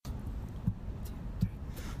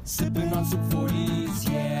Sipping on some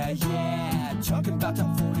 40s, yeah. Talking about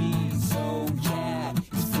top 40s, so yeah.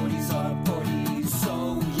 These 40s are 40s,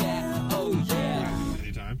 so yeah, oh yeah.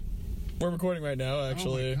 Anytime. We're recording right now,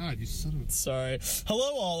 actually. Oh my God, you son of a... Sorry.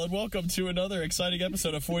 Hello, all, and welcome to another exciting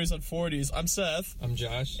episode of 40s on 40s. I'm Seth. I'm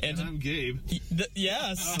Josh. And I'm Gabe.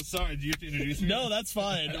 Yes. Oh, sorry. Do you have to introduce me? No, that's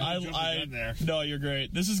fine. No, you're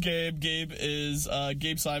great. This is Gabe.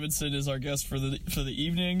 Gabe Simonson is our guest for the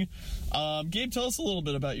evening. Gabe, tell us a little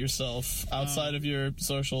bit about yourself outside of your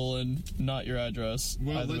social and not your address.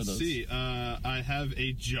 Well, let's see. I have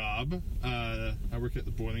a job. I work at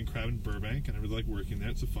the Boiling Crab in Burbank, and I really like working there.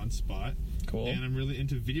 It's a fun spot. Cool. And I'm really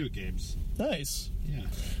into video games. Nice. Yeah.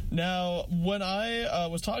 Now, when I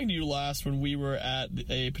was talking to you last when we were at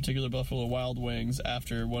a particular Buffalo Wild Wings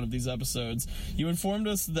after one of these episodes, you informed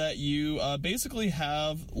us that you basically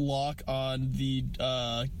have lock on the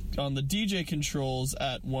DJ controls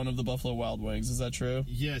at one of the Buffalo Wild Wings. Is that true?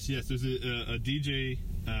 Yes. There's a DJ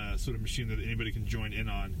sort of machine that anybody can join in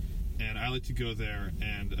on. And I like to go there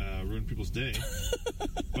and ruin people's day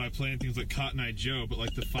by playing things like Cotton Eye Joe, but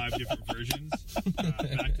like the 5 different versions back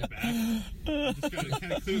to back. Just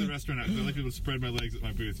kind of clear the restaurant out. I like people to spread my legs at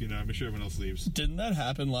my booth, make sure everyone else leaves. Didn't that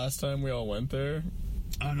happen last time we all went there?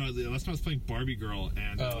 Oh, no, last time I was playing Barbie Girl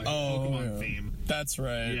and Pokemon theme. That's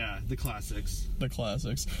right. Yeah, the classics. The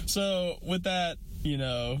classics. So, with that,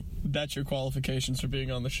 that's your qualifications for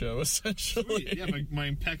being on the show, essentially. Sweet. Yeah, my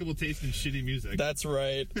impeccable taste in shitty music. That's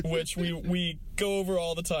right, which we go over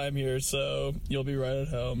all the time here, so you'll be right at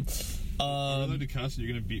home. You're allowed to cuss, or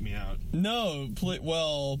you're going to beat me out. No,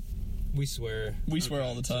 we swear. We swear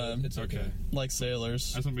all the time. It's okay. Like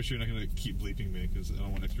sailors. I just want to make sure you're not going to keep bleeping me, because I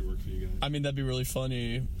don't want extra work for you guys. I mean, that'd be really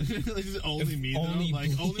funny. Like, is it only me, though?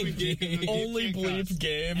 Only Gabe. Only bleep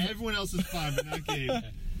Gabe. Everyone else is fine, but not Gabe.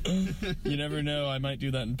 You never know. I might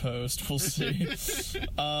do that in post. We'll see.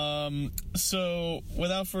 So,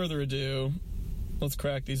 without further ado, let's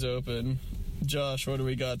crack these open. Josh, what do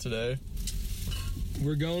we got today?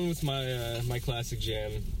 We're going with my classic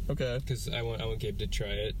jam. Okay. Because I want Gabe to try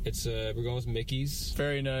it. It's we're going with Mickey's.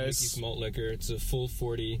 Very nice. Mickey's malt liquor. It's a full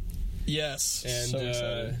 40. Yes. And so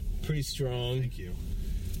excited. Pretty strong. Thank you.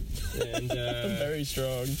 And very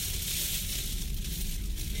strong.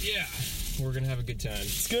 Yeah. We're gonna have a good time.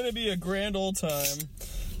 It's gonna be a grand old time.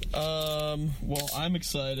 Well, I'm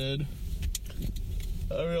excited.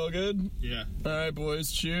 Are we all good? Yeah. All right,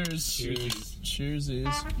 boys. Cheers.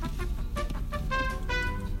 Cheersies.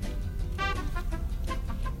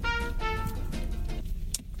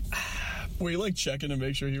 Were you checking to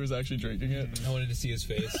make sure he was actually drinking it? I wanted to see his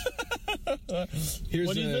face. What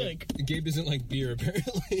do you think? Gabe doesn't like beer,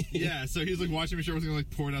 apparently. Yeah, so he's watching me sure I was gonna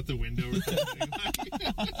pour it out the window or something.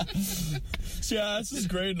 Yeah, this is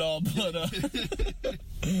great and all, but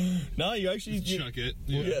no, you actually chuck it.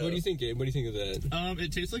 What do you think, Gabe? What do you think of that?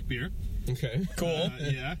 It tastes like beer. Okay. Cool.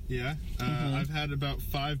 Yeah. I've had about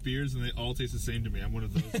 5 beers and they all taste the same to me. I'm one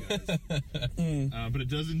of those guys. But it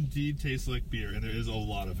does indeed taste like beer, and there is a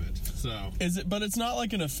lot of it. So is it? But it's not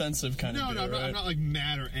like an offensive kind of beer. No, right? I'm not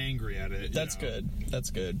mad or angry at it. That's good.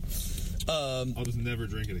 That's good. I'll just never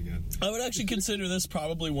drink it again. I would actually consider this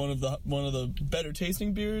probably one of the better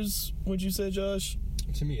tasting beers. Would you say, Josh?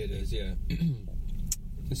 To me, it is. Yeah.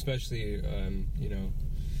 Especially,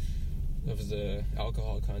 of the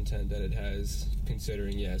alcohol content that it has,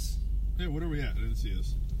 considering, yes. Hey, what are we at? I didn't see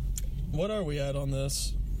this. What are we at on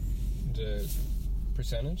this? The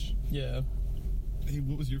percentage? Yeah. Hey,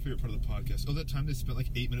 what was your favorite part of the podcast? Oh, that time they spent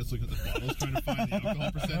 8 minutes looking at the bottles trying to find the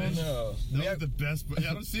alcohol percentage? Oh, no. That was the best.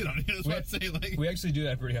 Yeah, I don't see it on here. That's what I'm saying. We actually do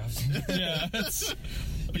that pretty often. Yeah.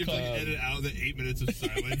 You have to edit out the 8 minutes of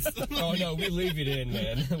silence. Oh, no, we leave it in,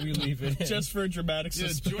 man. We leave it in. Just for dramatic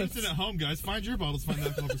suspense. Join us in at home, guys. Find your bottles, find the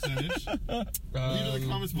alcohol percentage. Leave it in the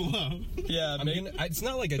comments below. Yeah, it's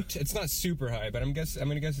not it's not super high, but I'm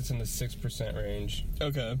gonna guess it's in the 6% range.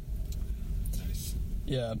 Okay. Nice.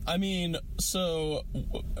 Yeah, I mean, so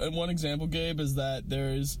one example, Gabe, is that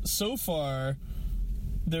there's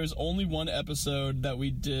only one episode that we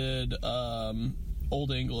did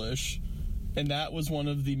Old English, and that was one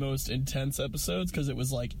of the most intense episodes because it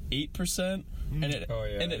was 8%, and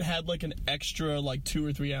it had an extra 2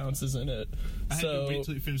 or 3 ounces in it. I had to wait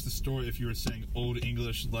till you finished the story if you were saying Old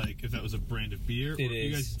English if that was a brand of beer, or if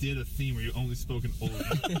you guys did a theme where you only spoke in Old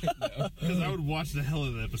English. Because I would watch the hell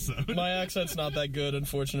of the episode. My accent's not that good,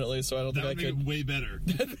 unfortunately, so I don't think I could. That would make it way better.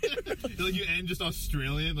 You end just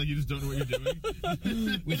Australian, you just don't know what you're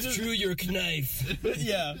doing. Withdrew your knife.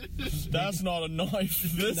 Yeah, that's not a knife.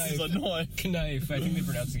 This is a knife. Knife. I think they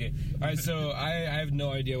pronounced it. All right, so I have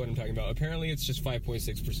no idea what I'm talking about. Apparently, it's just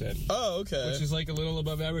 5.6%. Oh, okay. Which is a little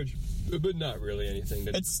above average, but not really anything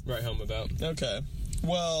to write home about. Okay.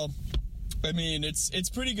 Well, I mean, it's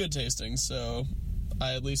pretty good tasting, so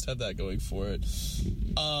I at least have that going for it.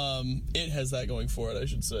 It has that going for it, I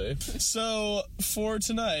should say. So, for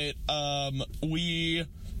tonight, we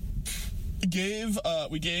gave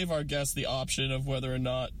our guest the option of whether or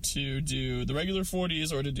not to do the regular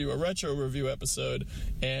 40s or to do a retro review episode,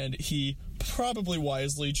 and he probably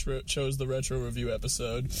wisely chose the retro review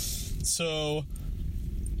episode. So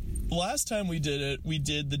last time we did it, we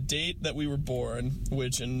did the date that we were born,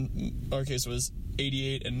 which in our case was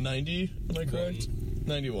 88 and 90, am I correct?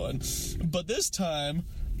 91. But this time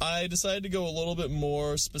I decided to go a little bit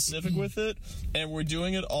more specific with it, and we're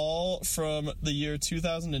doing it all from the year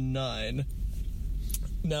 2009.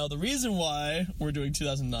 Now, the reason why we're doing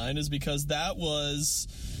 2009 is because that was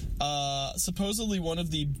supposedly one of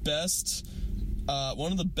the best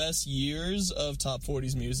years of top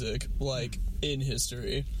 40s music, like, in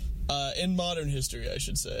history. In modern history, I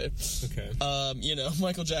should say. Okay.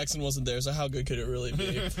 Michael Jackson wasn't there, so how good could it really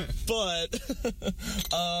be? But,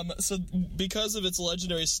 so because of its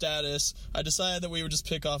legendary status, I decided that we would just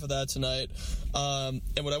pick off of that tonight. And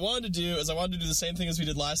what I wanted to do is I wanted to do the same thing as we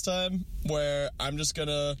did last time, where I'm just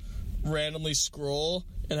gonna randomly scroll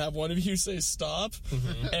and have one of you say stop,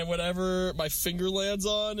 and whatever my finger lands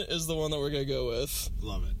on is the one that we're gonna go with.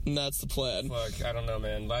 Love it. And that's the plan. Fuck, I don't know,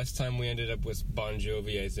 man. Last time we ended up with Bon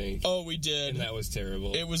Jovi, I think. Oh, we did. And that was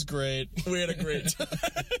terrible. It was great. We had a great time.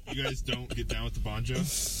 You guys don't get down with the banjo?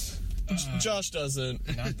 Josh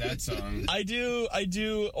doesn't. Not that song. I do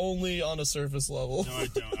only on a surface level. No, I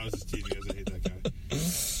don't. I was just teasing because I hate that guy.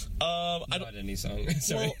 Not any song.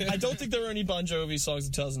 Sorry. Well, I don't think there were any Bon Jovi songs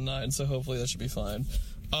in 2009, so hopefully that should be fine.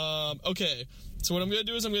 Okay, so what I'm going to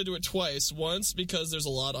do is I'm going to do it twice. Once because there's a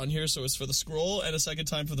lot on here, so it's for the scroll, and a second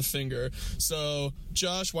time for the finger. So,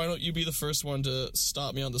 Josh, why don't you be the first one to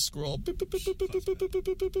stop me on the scroll?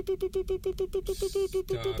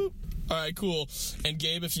 Stop. Alright, cool. And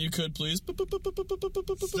Gabe, if you could, please.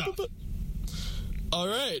 Stop.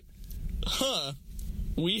 Alright.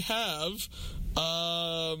 We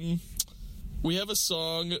have a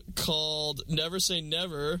song called Never Say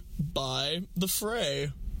Never by The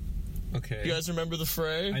Fray. Okay. You guys remember The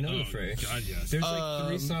Fray? I know The Fray. God, yes. There's like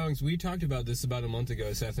 3 songs. We talked about this about a month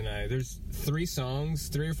ago, Seth and I. There's 3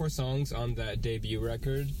 or 4 songs on that debut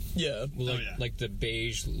record. Yeah. Like the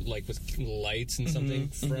beige, like with lights and something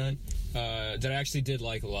front, that I actually did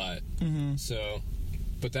like a lot. So,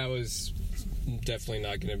 but that was definitely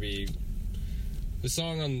not going to be... The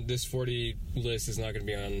song on this 40 list is not going to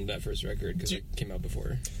be on that first record because it came out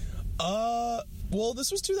before. Well,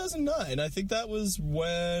 this was 2009. I think that was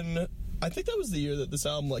the year that this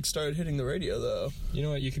album started hitting the radio, though. You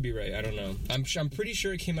know what? You could be right. I don't know. I'm pretty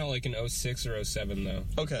sure it came out like in 06 or 07, though.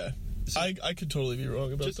 Okay. I could totally be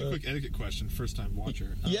wrong about that. Just a quick etiquette question, first-time watcher.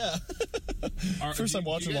 Yeah. First-time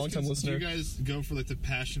watcher, long-time listener. Do you guys go for the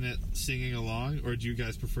passionate singing along, or do you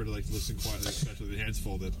guys prefer to listen quietly, especially with your hands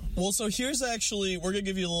folded? Well, so here's we're going to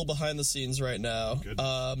give you a little behind-the-scenes right now.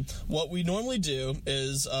 What we normally do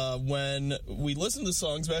is when we listen to the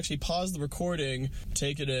songs, we actually pause the recording,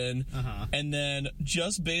 take it in, and then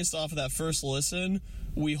just based off of that first listen,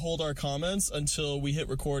 we hold our comments until we hit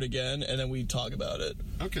record again, and then we talk about it.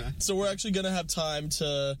 Okay. So we're actually going to have time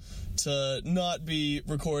to not be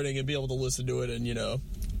recording and be able to listen to it and,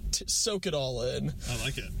 soak it all in. I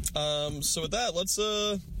like it. So with that, let's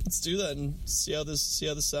do that and see how this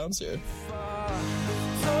sounds here.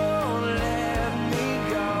 Don't let me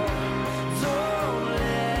go. Don't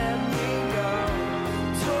let me go.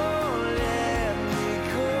 Don't let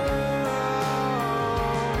me go.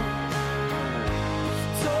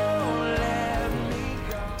 Don't let me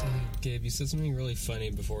go. Dang, Gabe, you said something really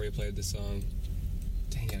funny before we played the song.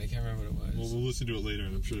 Dang it, I can't remember what it was. We'll listen to it later,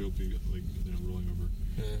 and I'm sure you'll be rolling over.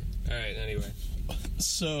 Alright, anyway.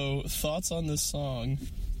 So, thoughts on this song?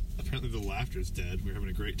 Apparently the laughter's dead. We're having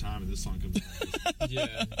a great time, and this song comes out.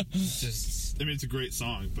 Yeah. Just... I mean, it's a great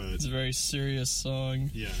song, but... It's a very serious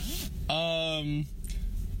song. Yeah.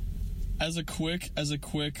 As a quick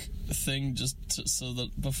thing, so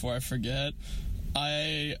that before I forget,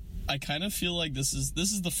 I kind of feel like this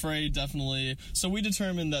is the Fray, definitely. So we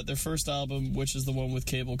determined that their first album, which is the one with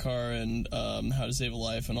Cable Car and How to Save a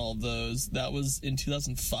Life and all of those, that was in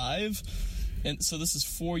 2005, and so this is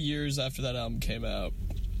 4 years after that album came out.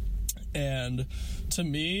 And to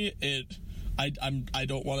me, I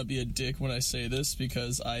don't want to be a dick when I say this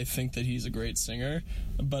because I think that he's a great singer,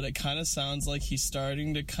 but it kind of sounds like he's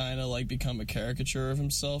starting to kind of become a caricature of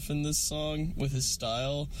himself in this song with his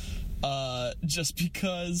style. Just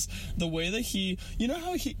because the way that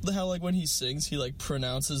how when he sings, he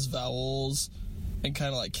pronounces vowels and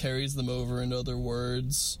kind of like carries them over into other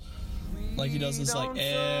words. Like he does this like like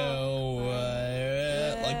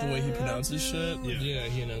the way he pronounces shit. Yeah,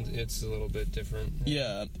 you know, it's a little bit different.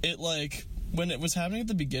 Yeah, it like when it was happening at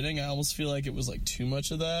the beginning, I almost feel like it was like too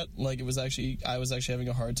much of that. Like I was actually having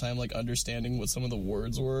a hard time like understanding what some of the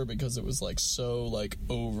words were because it was like so like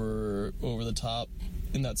over the top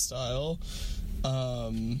in that style.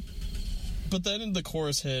 But then the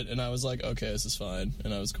chorus hit and I was like, okay, this is fine,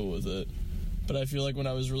 and I was cool with it. But I feel like when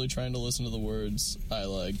I was really trying to listen to the words, I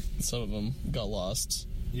like some of them got lost.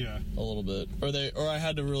 Yeah. A little bit, or I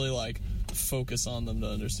had to really like focus on them to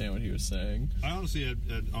understand what he was saying. I honestly had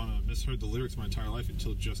misheard the lyrics my entire life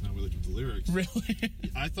until just now we looked at the lyrics. Really?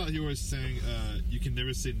 I thought he was saying, you can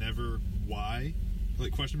never say never, why?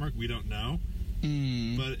 Like, question mark, we don't know.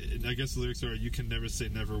 But I guess the lyrics are, you can never say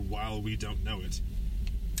never while we don't know it.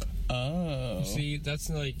 Oh. See, that's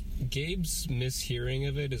like Gabe's mishearing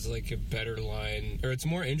of it is like a better line, or it's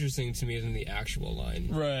more interesting to me than the actual line.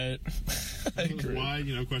 Right. I agree. Why,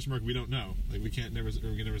 question mark, we don't know. Like, we can never say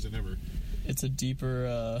never. It's a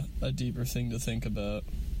deeper thing to think about.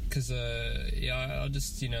 Because, I'll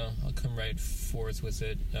just, I'll come right forth with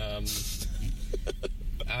it.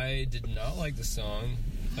 I did not like the song.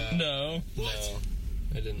 No. No,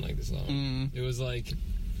 I didn't like the song. It was like...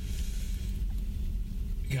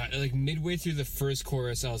 God, like midway through the first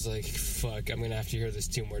chorus, I was like, fuck, I'm gonna have to hear this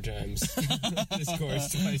 2 more times. This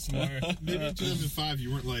chorus twice more. Maybe in 2005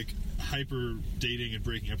 you weren't like hyper dating and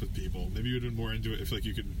breaking up with people. Maybe you would have been more into it if like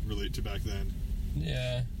you could relate to back then.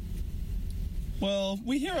 Yeah. Well,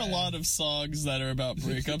 we hear a lot of songs that are about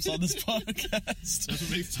breakups on this podcast. That's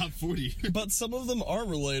what makes top 40. But some of them are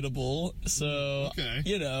relatable, so, okay.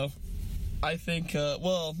 I think,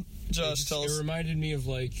 Josh, tell us. It reminded me of,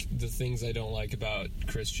 like, the things I don't like about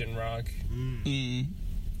Christian rock.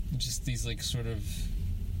 Just these, like, sort of...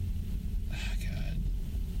 Oh, God.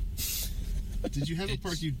 Did you have a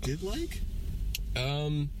part you did like?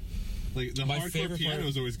 Like, the my hardcore favorite piano part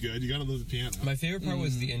is always good. You gotta love the piano. My favorite part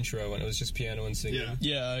was the intro, when it was just piano and singing. Yeah.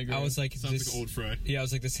 Yeah, I agree. I was like, Sounds like old Fry. Yeah, I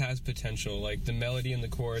was like, this has potential. Like, the melody and the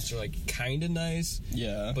chorus are, like, kind of nice.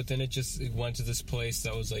 Yeah. But then it went to this place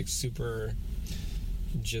that was, like, super...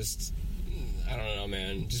 Just... I don't know,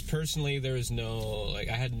 man. Just personally, there was no... Like,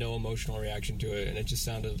 I had no emotional reaction to it, and it just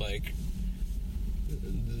sounded like...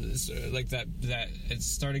 Like that it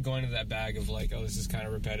started going to that bag of like, oh, this is kind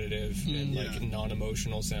of repetitive and like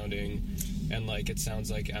non-emotional sounding, and like it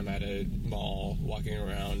sounds like I'm at a mall walking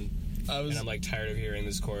around and I'm like tired of hearing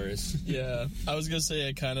this chorus. Yeah, I was gonna say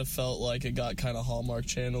it kind of felt like it got kind of Hallmark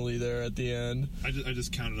Channel-y there at the end. I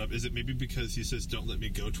just counted up. Is it maybe because he says "Don't let me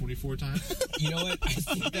go" 24 times? You know what? I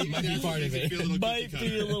think that might be part of it. It might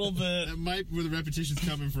be a little bit. That might be where the repetition's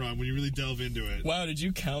coming from when you really delve into it. Wow, did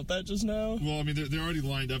you count that just now? Well, I mean, they're already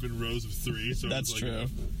lined up in rows of 3. So that's true.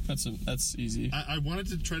 That's easy. I wanted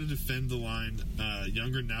to try to defend the line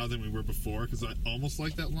 "younger now than we were before" because I almost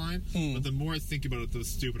like that line, but the more I think about it, the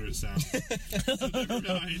stupider it sounds. So never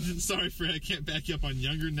mind. Sorry, Fred, I can't back you up on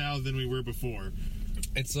 "younger now than we were before."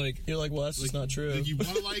 It's like... You're like, well, that's just not true. Like, you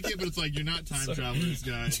want to like it, but it's like, you're not time travelers,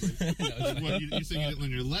 guys. Like, you're saying you didn't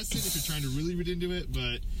learn your lesson if you're trying to really read into it,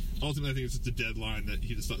 but ultimately I think it's just a dead line that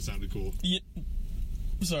he just thought sounded cool. Yeah.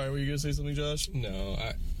 Sorry, were you going to say something, Josh? No,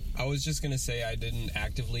 I was just going to say I didn't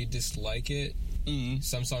actively dislike it.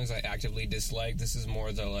 Some songs I actively dislike. This is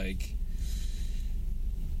more the, like...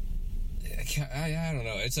 I don't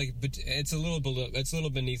know. It's like, but it's a little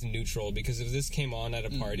beneath neutral, because if this came on at a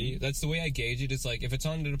party, that's the way I gauge it. It's like, if it's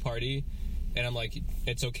on at a party and I'm like,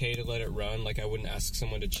 it's okay to let it run, like I wouldn't ask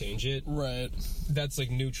someone to change it. Right. That's like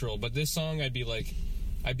neutral. But this song, I'd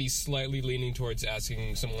be slightly leaning towards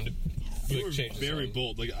asking someone to change the very song.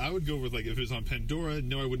 bold. Like, I would go with, like, if it was on Pandora,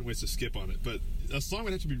 no, I wouldn't waste a skip on it. But a song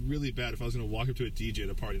would have to be really bad if I was going to walk up to a DJ at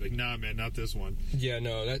a party. Like, nah, man, not this one. Yeah,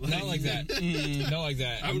 no, not like that. Not like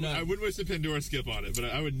that. I wouldn't waste a Pandora skip on it, but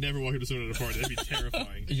I would never walk up to someone at a party. That'd be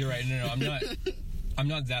terrifying. You're right. No, I'm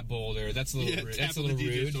not that bold, or that's a little rude. That's a little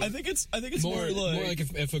rude. I think it's more like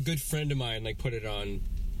if a good friend of mine like put it on,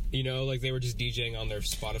 like they were just DJing on their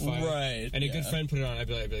Spotify, right? And a good friend put it on, I'd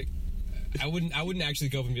be like, I wouldn't actually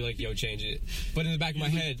go up and be like, yo, change it. But in the back of my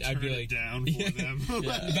head, I'd be like, down for them. In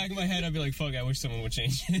the back of my head, I'd be like, fuck, I wish someone would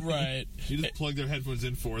change it. Right. You just plug their headphones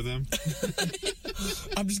in for them.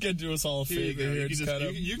 I'm just gonna do us all a favor here.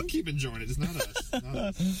 You can keep enjoying it. It's not us. Not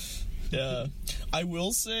us. Yeah. I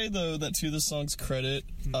will say though that to the song's credit,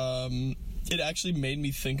 it actually made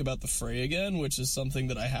me think about the Fray again, which is something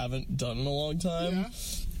that I haven't done in a long time. Yeah.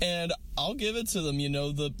 And I'll give it to them. You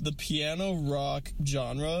know, the piano rock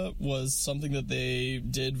genre was something that they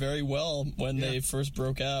did very well when they first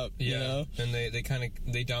broke out. Yeah, You know, and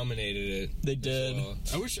they dominated it. They as did. well.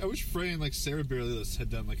 I wish Frey and like Sarah Bareilles had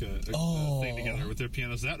done like a thing together with their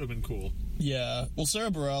pianos. That would have been cool. Yeah. Well, Sarah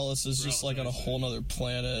Bareilles is just Bareilles, like on a nice. whole nother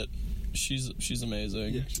planet. She's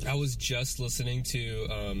amazing. I was just listening to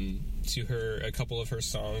her, a couple of her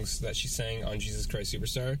songs that she sang on Jesus Christ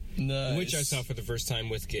Superstar, Nice. which I saw for the first time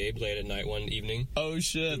with Gabe late at night one evening. Oh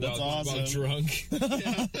shit, that's while awesome. drunk.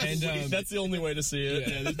 And That's the only way to see it.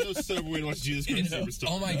 Yeah, there's no sober way to watch Jesus Christ Superstar.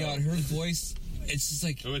 oh my god, her voice. It's just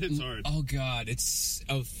like, Oh, it hits hard. oh god, it's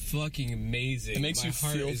fucking amazing. It makes My you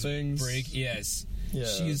heart feel is things. Yes. Yeah.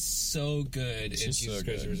 She is so good in She's Jesus so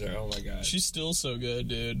Christ good. Superstar. Oh my god. She's still so good,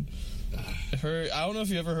 dude. I don't know if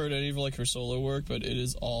you ever heard any of like her solo work, but it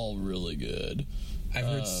is all really good. I've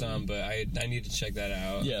heard some, but I need to check that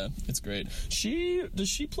out. Yeah, it's great. Does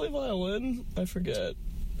she play violin? I forget.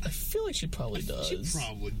 I feel like she probably does. She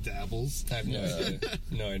probably dabbles. I have no idea.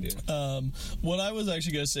 No idea. What I was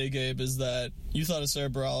actually gonna say, Gabe, is that you thought of Sarah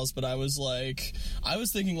Bareilles, but I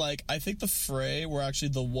was thinking like, I think the Fray were actually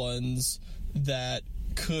the ones that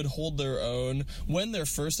could hold their own when their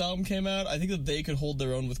first album came out. I think that they could hold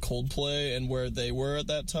their own with Coldplay and where they were at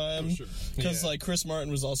that time. Oh, sure. Because Yeah. like Chris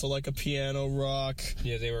Martin was also like a piano rock.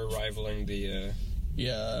 Yeah, they were rivaling the.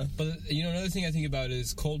 Yeah. But you know, another thing I think about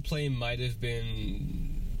is Coldplay might have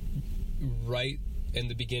been right in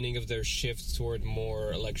the beginning of their shift toward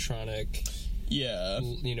more electronic, Yeah.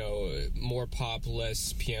 you know, more pop,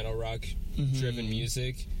 less piano rock driven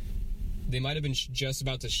music. They might have been just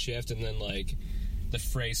about to shift, and then like the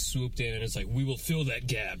Fray swooped in, and it's like, we will fill that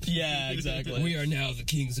gap. Yeah, exactly. We are now the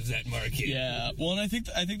kings of that market. Yeah, well, and I think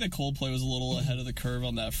that Coldplay was a little ahead of the curve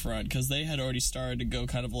on that front because they had already started to go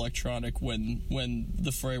kind of electronic when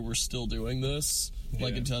the Fray were still doing this,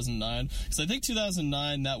 like Yeah. in 2009. Because I think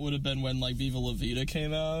 2009 that would have been when like Viva La Vida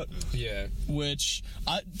came out, Yeah. which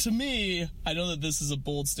to me, I know that this is a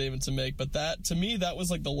bold statement to make, but to me that was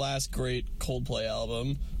like the last great Coldplay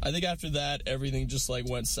album. I think after that everything just like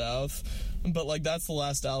went south. But like that's the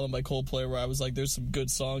last album by Coldplay where I was like, there's some good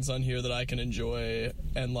songs on here that I can enjoy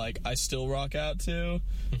and like I still rock out to.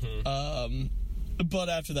 But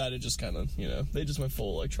after that, it just kind of, you know, they just went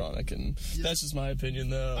full electronic, and that's just my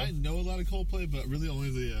opinion, though. I know a lot of Coldplay, but really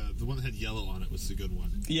only the one that had yellow on it was the good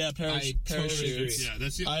one. Yeah, I totally Parachutes. agree. Yeah,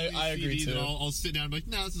 that's the I only agree, CD that too. I'll sit down and be like,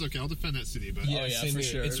 no, this is okay. I'll defend that CD. But Oh, yeah, same for here.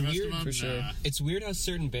 sure. It's the rest weird. of them, for sure. nah. It's weird how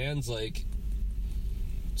certain bands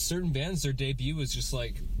their debut is just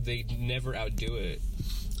like they never outdo it.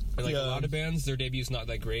 And like Yeah. a lot of bands, their debute's not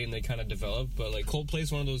that great and they kind of develop. But like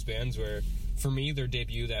Coldplay's one of those bands where, for me, their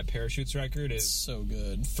debut, that Parachutes record, is So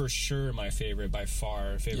good. for sure my favorite, by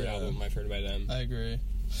far favorite Yeah. album I've heard by them. I agree.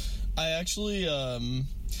 I actually,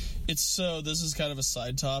 this is kind of a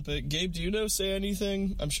side topic. Gabe, do you know Say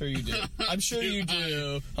Anything? I'm sure you do. I'm sure you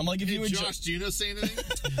do. I'm like, if Hey, you would Josh, do you know say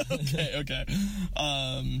anything? okay.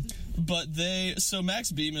 But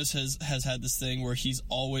Max Bemis has had this thing where he's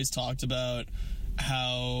always talked about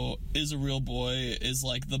how Is a Real Boy is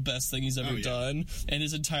like the best thing he's ever Oh, yeah. done, and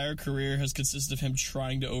his entire career has consisted of him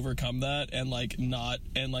trying to overcome that and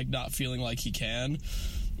not feeling like he can.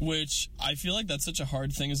 Which I feel like that's such a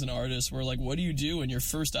hard thing as an artist, where like, what do you do when your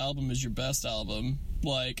first album is your best album,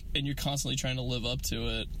 like, and you're constantly trying to live up to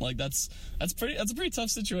it? Like that's a pretty tough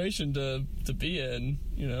situation to be in,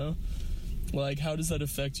 you know. Like, how does that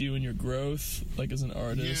affect you and your growth, like as an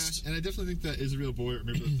artist? Yeah, and I definitely think that Is a Real Boy. I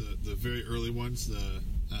remember the very early ones, the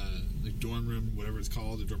like Dorm Room, whatever it's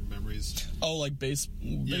called, the Dorm Memories. Oh, like baseball.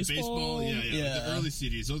 Baseball. Yeah. Like the early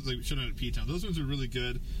CDs, those like showed out at P-Town. Those ones are really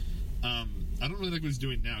good. I don't really like what he's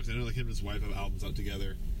doing now because I know like him and his wife have albums out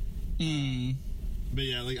together. But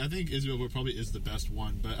yeah, like I think Is a Real Boy probably is the best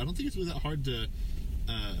one, but I don't think it's really that hard to.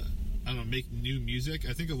 I don't know, make new music.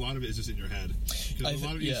 I think a lot of it is just in your head. Because a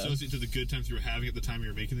lot of it you associate to the good times you were having at the time you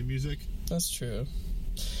were making the music. That's true.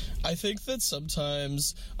 I think that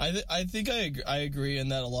sometimes I think I agree in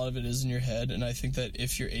that a lot of it is in your head, and I think that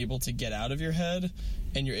if you're able to get out of your head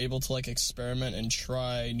and you're able to like experiment and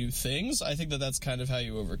try new things, I think that that's kind of how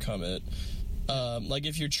you overcome it. Like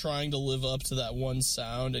if you're trying to live up to that one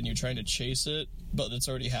sound and you're trying to chase it, but it's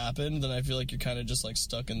already happened, then I feel like you're kind of just like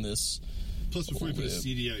stuck in this. Plus, before you put a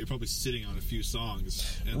CD out, you're probably sitting on a few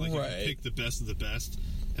songs, and like Right. you pick the best of the best.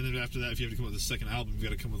 And then after that, if you have to come up with a second album, you've got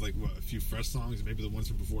to come with like a few fresh songs, and maybe the ones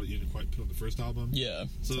from before that you didn't quite put on the first album. Yeah.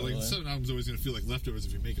 So totally. like the second album's always going to feel like leftovers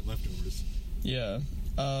if you make it leftovers. Yeah.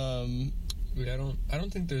 I don't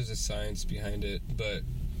think there's a science behind it, but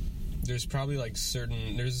there's probably like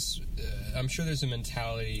I'm sure there's a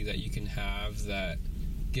mentality that you can have that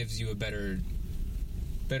gives you a better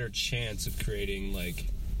chance of creating like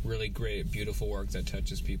really great, beautiful work that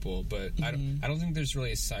touches people. But I don't think there's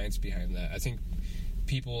really a science behind that. I think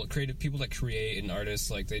people that create and artists,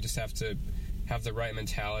 like, they just have to have the right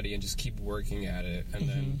mentality and just keep working at it. And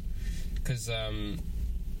then, because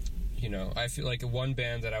you know, I feel like one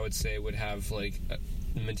band that I would say would have like a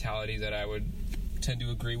mentality that I would tend to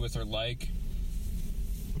agree with or like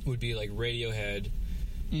would be like Radiohead.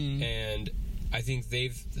 And I think they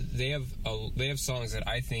have songs that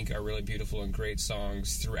I think are really beautiful and great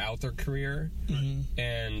songs throughout their career.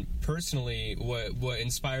 And personally, what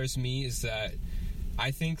inspires me is that I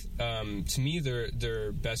think to me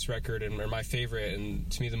their best record or my favorite, and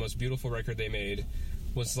to me the most beautiful record they made,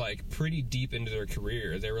 was like pretty deep into their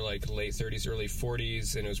career. They were like late 30s, early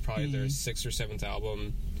 40s, and it was probably their 6th or 7th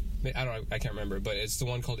album. I can't remember, but it's the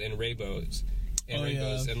one called In Rainbows.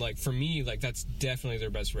 And like for me, like that's definitely their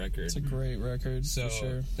best record. It's a great record, so for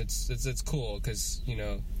sure. It's cool because, you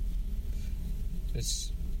know,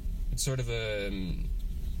 it's sort of a,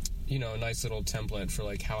 you know, a nice little template for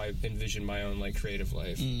like how I envision my own like creative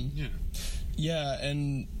life. Yeah,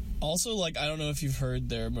 and also, like, I don't know if you've heard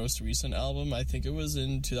their most recent album. I think it was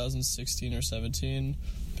in 2016 or 17.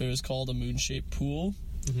 But it was called A Moon-Shaped Pool.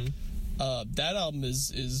 That album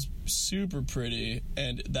is super pretty,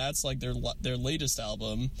 and that's like their latest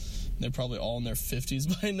album. They're probably all in their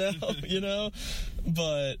 50s by now, you know?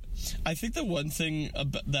 But I think the one thing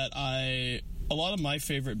that a lot of my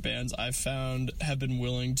favorite bands I've found have been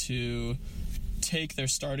willing to take their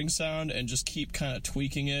starting sound and just keep kind of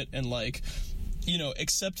tweaking it and, like, you know,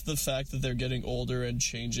 accept the fact that they're getting older and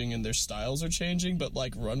changing and their styles are changing, but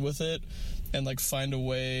like run with it and like find a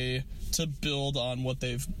way to build on what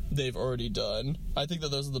they've already done. I think that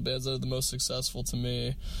those are the bands that are the most successful to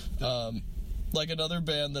me. Like another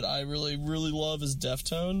band that I really, really love is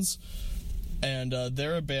Deftones. And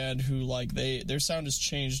they're a band who, like, their sound has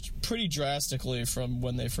changed pretty drastically from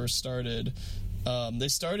when they first started. They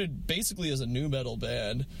started basically as a nu metal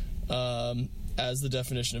band, as the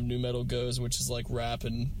definition of nu metal goes, which is like rap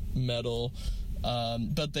and metal.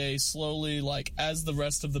 But they slowly, like, as the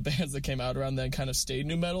rest of the bands that came out around then kind of stayed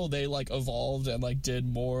nu metal, they like evolved and like did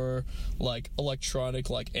more like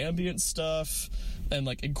electronic, like ambient stuff, and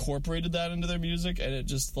like incorporated that into their music. And it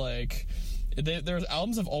just like their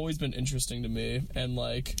albums have always been interesting to me, and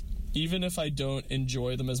like even if I don't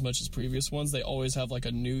enjoy them as much as previous ones, they always have like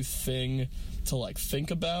a new thing to like think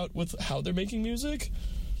about with how they're making music.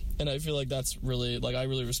 And I feel like that's really, like, I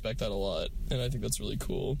really respect that a lot, and I think that's really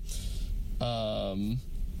cool. Yeah,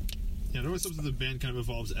 it always something the band kind of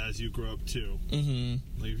evolves as you grow up too.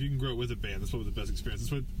 Like, if you can grow up with a band, that's probably the best experience.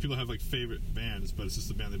 That's why people have like favorite bands, but it's just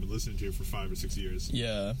the band they've been listening to for 5 or 6 years.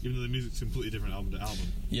 Yeah. Even though the music's completely different album to album.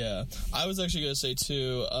 Yeah. I was actually going to say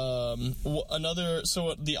too,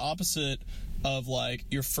 so the opposite of like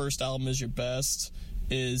your first album is your best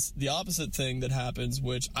is the opposite thing that happens,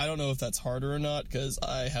 which I don't know if that's harder or not because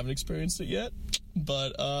I haven't experienced it yet.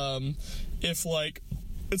 But if like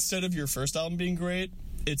instead of your first album being great,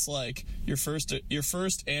 it's like your first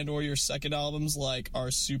and or your second albums like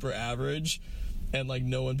are super average and like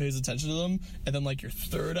no one pays attention to them, and then like your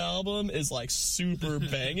third album is like super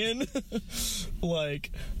banging.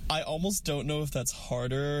 Like, I almost don't know if that's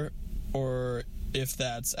harder or if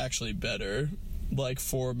that's actually better, like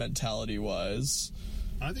for mentality wise.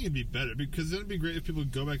 I think it'd be better because then it'd be great if people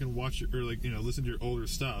go back and watch or like, you know, listen to your older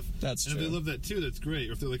stuff. That's true. And if they love that too, that's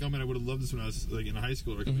great. Or if they're like, oh man, I would have loved this when I was like in high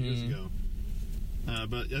school or a couple years ago.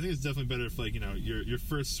 But I think it's definitely better if, like, you know, your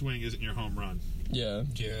first swing isn't your home run. Yeah.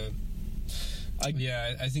 I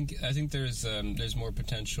think there's more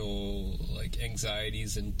potential like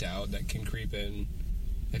anxieties and doubt that can creep in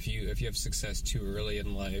if you have success too early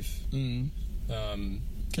in life.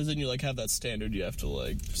 Because then you like have that standard you have to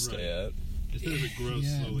like stay at. Instead of it grows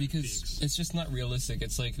slowly, because peaks. it's just not realistic.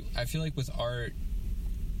 It's like, I feel like with art,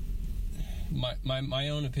 my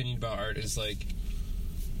own opinion about art is like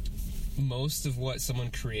most of what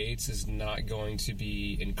someone creates is not going to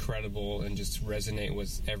be incredible and just resonate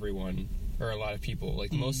with everyone or a lot of people.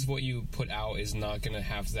 Like most of what you put out is not going to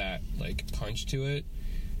have that like punch to it.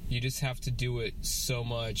 You just have to do it so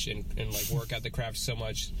much and like work at the craft so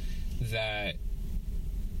much that,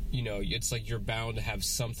 you know, it's like you're bound to have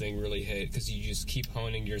something really hit because you just keep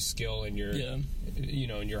honing your skill and your, you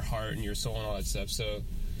know, and your heart and your soul and all that stuff. So,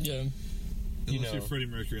 yeah. Unless you're Freddie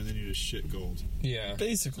Mercury and then you just shit gold. Yeah.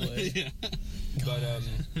 Basically. Yeah. But,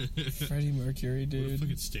 Freddie Mercury, What a dude.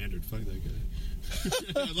 fucking standard. Fuck that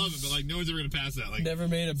guy. I love it, but like no one's ever gonna pass that. Like, Never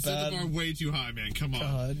made a set bad... the bar way too high, man. Come on.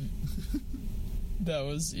 God. That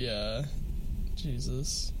was, yeah.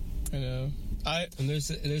 Jesus. I know. And there's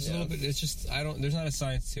a little bit. It's just there's not a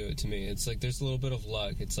science to it to me. It's like there's a little bit of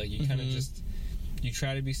luck. It's like you kind of just you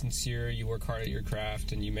try to be sincere. You work hard at your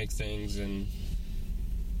craft, and you make things, and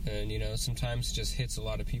you know sometimes it just hits a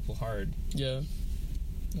lot of people hard. Yeah,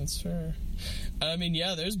 that's fair. I mean,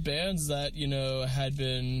 yeah, there's bands that had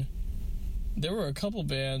been. There were a couple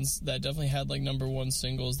bands that definitely had like #1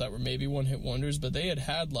 singles that were maybe one-hit wonders, but they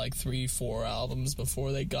had like 3-4 albums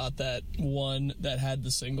before they got that one that had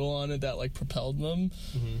the single on it that like propelled them.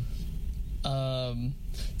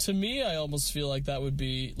 To me, I almost feel like that would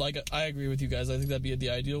be like, I agree with you guys. I think that'd be the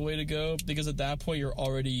ideal way to go, because at that point you're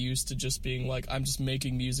already used to just being like, I'm just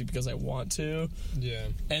making music because I want to. Yeah.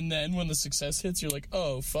 And then when the success hits, you're like,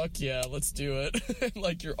 oh fuck yeah, let's do it.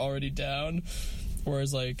 Like you're already down.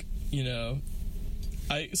 Whereas like,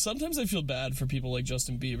 sometimes I feel bad for people like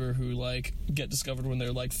Justin Bieber who like get discovered when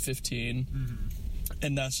they're like 15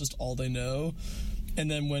 and that's just all they know, and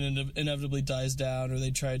then when it inevitably dies down or they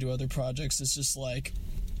try to do other projects, it's just like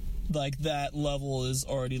that level is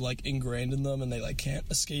already like ingrained in them and they like can't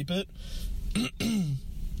escape it.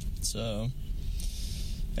 So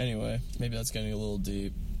anyway, maybe that's getting a little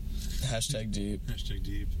deep. Hashtag deep. Hashtag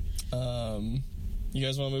deep. You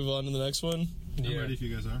guys want to move on to the next one? I'm ready if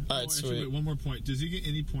you guys are. All right, actually, sweet. wait, one more point. Does he get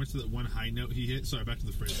any points for that one high note he hit? Sorry, back to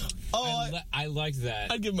the phrase. I like that.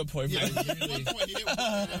 I'd give him a point for Yeah, that. one point. He hit one,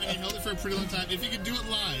 and he held it for a pretty long time. If you can do it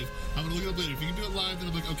live, I'm gonna look it up later. If you can do it live, then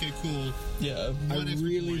I'm like, okay, cool. Yeah. One extra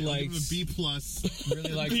really point. I'll give liked- him a B plus.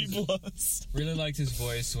 Really liked B+. really liked his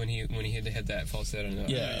voice when he had to hit that falsetto note.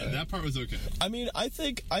 Yeah. That part was okay. I mean, I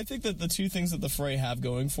think that the two things that the Fray have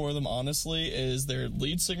going for them, honestly, is their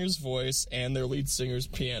lead singer's voice and their lead singer's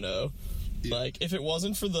piano. Yeah. Like, if it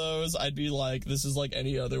wasn't for those, I'd be like, this is like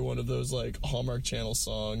any other one of those like Hallmark Channel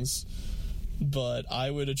songs. But I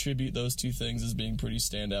would attribute those two things as being pretty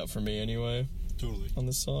standout for me anyway Totally. on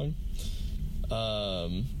this song.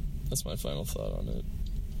 That's my final thought on it.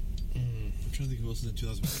 I'm trying to think who else is in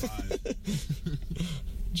 2005.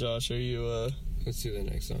 Josh, are you Let's do the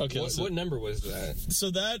next song. Okay, What number was that? So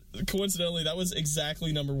that, coincidentally, that was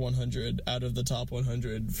exactly number 100 out of the top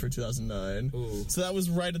 100 for 2009. Ooh. So that was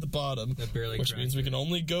right at the bottom. That barely Which cracked means we it. can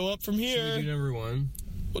only go up from Should here. we do number 1?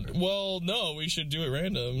 Well, no, we should do it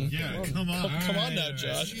random. Yeah, come on. Come on now, Alright,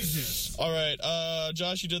 Josh. Jesus. All right,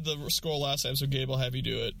 Josh, you did the score last time, so Gabe, I'll have you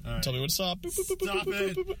do it. All right. Tell me when to stop. Boop, boop, boop, boop, Stop boop,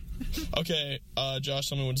 it. boop, boop, boop. Okay, Josh,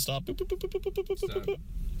 tell me when to stop. Boop, boop, boop, boop, boop, boop, boop, boop, boop,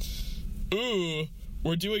 boop. Ooh,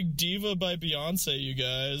 we're doing Diva by Beyonce, you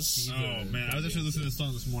guys. Oh, man. I was actually listening to this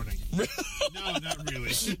song this morning. No, not really.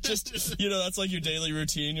 Just, that's like your daily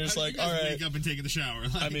routine. You're just How do like, you guys all right. wake up and take the shower.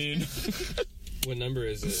 Like, I mean, What number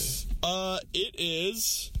is it? it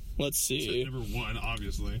is, let's see. number 1,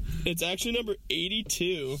 obviously. It's actually number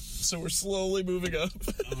 82. So we're slowly moving up.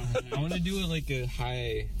 I want to do it like a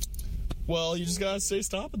high. Well, you just gotta say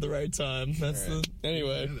stop at the right time. That's All right.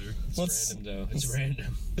 anyway. Together. Let's. Random though. It's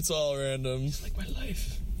random. It's all random. Like my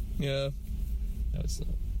life. Yeah. No, it's not.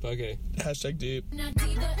 But okay. Hashtag deep. Now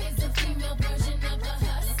Diva is a female version of a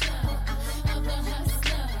hustler, of a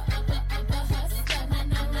hustler, of a hustler.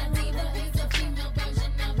 Now Diva is a female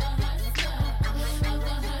version of a hustler, of a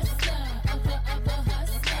hustler, of a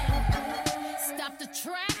hustler. Stop the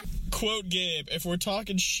track. Quote Gabe: if we're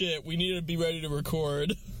talking shit, we need to be ready to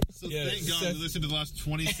record. So Yeah, thank God Seth- we listened to the last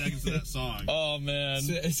 20 seconds of that song. Oh man.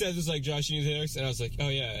 Seth was like, Josh, you need the lyrics? And I was like, oh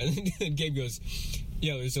yeah. And then Gabe goes,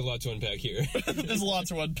 yeah, there's a lot to unpack here. There's a lot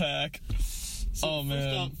to unpack. Oh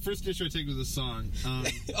man. First issue I take with the song. Oh,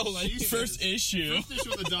 I- she says- First issue. First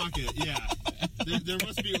issue of the docket, yeah. There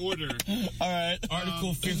must be order. All right.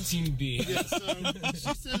 Article 15B. Yeah, so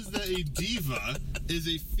she says that a diva is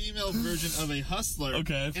a female version of a hustler.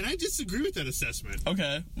 Okay. And I disagree with that assessment.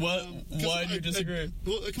 Okay. What? 'Cause Why do you disagree?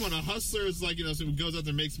 Well, come on, a hustler is like, someone goes out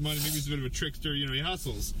there, makes money, maybe he's a bit of a trickster, he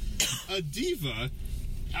hustles. A diva,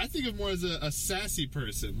 I think of more as a sassy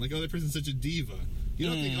person. Like, oh, that person's such a diva. You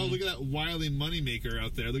don't think, oh, look at that wily moneymaker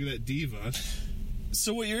out there, look at that diva.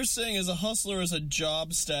 So what you're saying is a hustler is a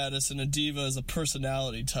job status and a diva is a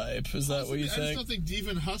personality type. Is that what you I just think? don't think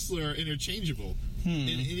diva and hustler are interchangeable in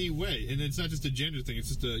any way. And it's not just a gender thing, it's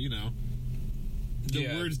just the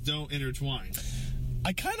Yeah. words don't intertwine.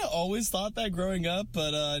 I kind of always thought that growing up,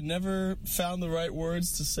 but never found the right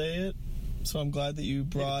words to say it. So I'm glad that you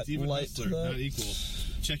brought Diva and light hustler, to not that. equal.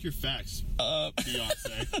 Check your facts,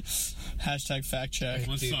 Beyonce. Hashtag fact check.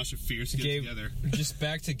 Once Dude, Sasha Fierce get Gabe, together. just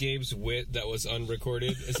back to Gabe's wit that was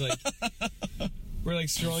unrecorded. It's like we're like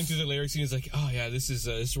scrolling through the lyrics, and he's like, "Oh yeah,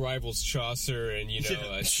 this rivals Chaucer and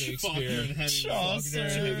Faulkner Shakespeare." and Hemingway. Chaucer.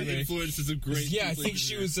 She may be influences of great. Yeah, I people think in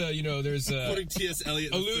she there. was. There's Quoting T.S.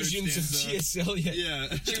 Eliot. in the third allusions of stanza. T.S. Eliot.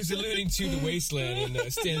 Yeah. She was alluding to the wasteland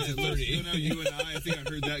in stanza So 30. now you and I think I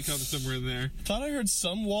heard that come somewhere in there. Thought I heard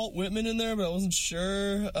some Walt Whitman in there, but I wasn't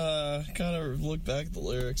sure. Gotta look back at the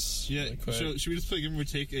lyrics. Yeah, really quick. so should we just play Give 'em or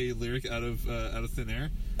Take a lyric out of thin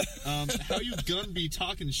air? How you gun be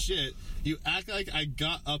talking shit? You act like I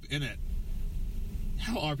got up in it.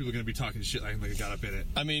 How are people going to be talking shit like I got up in it?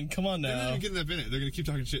 I mean, come on They're not now. even getting up in it. They're going to keep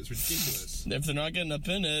talking shit. It's ridiculous. If they're not getting up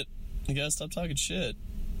in it, you gotta stop talking shit.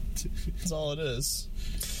 That's all it is.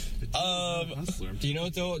 Hustler. You know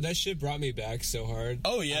what though? That shit brought me back so hard.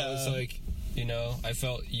 Oh, yeah. I was like, I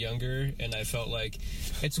felt younger, and I felt like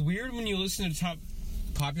it's weird when you listen to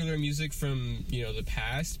popular music from the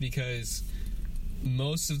past, because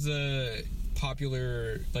most of the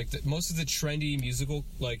popular, most of the trendy musical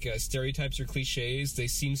stereotypes or cliches, they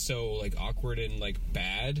seem so awkward and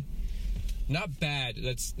bad. Not bad.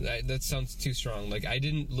 That sounds too strong. I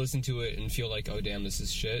didn't listen to it and feel like, oh damn, this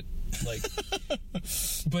is shit.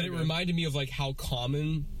 But it reminded me of how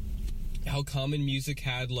common music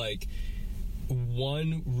had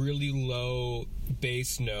one really low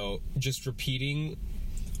bass note just repeating,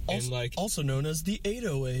 Also known as the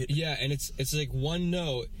 808. yeah, and it's one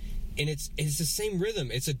note. And it's the same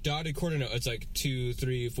rhythm. It's a dotted quarter note. It's 2,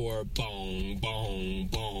 3, 4, bong, bong,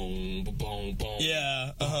 bong, bong, bong.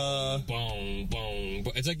 Yeah, Bong, bong.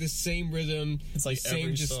 It's the same rhythm. It's the same,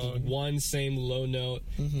 every just song. one same low note.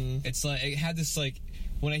 Mm-hmm. It's it had this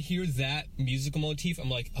when I hear that musical motif, I'm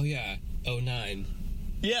like, oh yeah, 09.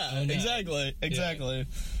 Yeah, Oh, no. exactly.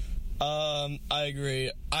 I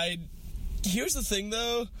agree. Here's the thing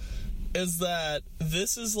though, is that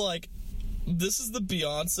this is the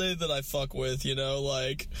Beyonce that I fuck with,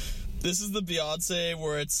 this is the Beyonce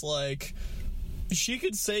where it's she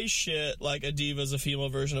could say shit like a diva is a female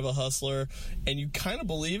version of a hustler, and you kind of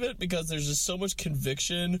believe it because there's just so much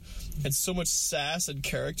conviction and so much sass and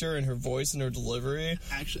character in her voice and her delivery.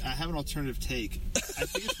 Actually, I have an alternative take. I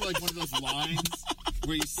think it's one of those lines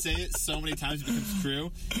where you say it so many times it becomes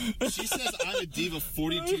true. She says "I'm a diva"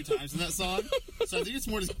 42 times in that song, so I think it's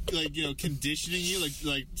more just conditioning you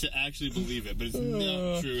to actually believe it, but it's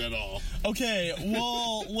not true at all. Okay,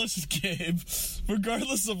 well, listen, Gabe,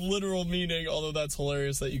 regardless of literal meaning, although that's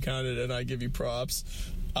hilarious that you counted and I give you props,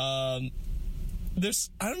 there's,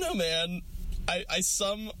 I don't know, man, I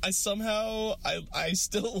somehow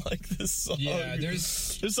still like this song. Yeah, there's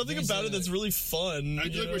something about it that's really fun. I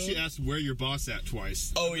do like where she asked "Where your boss at?"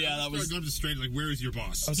 twice. Oh, yeah, that was- going to straight "Where is your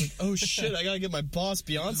boss?" I was like, oh shit, I gotta get my boss.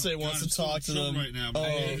 Beyonce wants God, to talk to them right now. Oh, My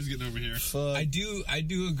head is getting over here. fuck. I do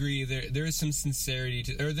agree. There is some sincerity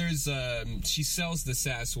to, or there's she sells the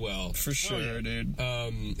sass well. For sure, yeah. dude.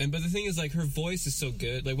 But the thing is, her voice is so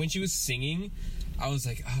good. When she was singing, I was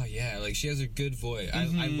like, oh yeah, she has a good voice. I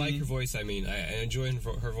like her voice. I mean, I enjoy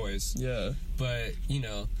her voice. Yeah. But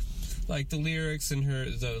the lyrics and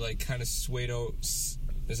the kind of pseudo. Is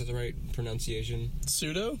that the right pronunciation?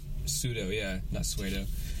 Pseudo? Pseudo, yeah, not pseudo.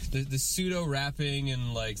 The pseudo rapping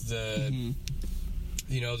and the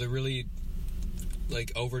the really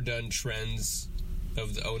overdone trends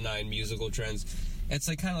of the 09 musical trends.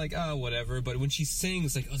 It's kind of oh whatever. But when she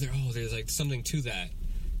sings, there's something to that.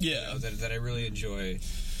 Yeah. That I really enjoy.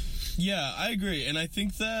 Yeah, I agree, and I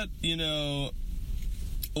think that your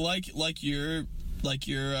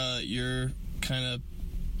kind of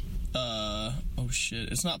oh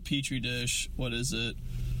shit, it's not Petri dish. What is it?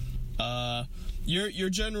 Your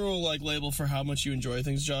general label for how much you enjoy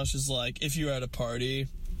things, Josh, is if you were at a party,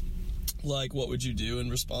 what would you do in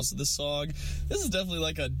response to this song? This is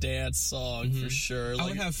definitely a dance song for sure. I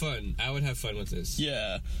would have fun. I would have fun with this.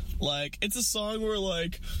 Yeah, it's a song where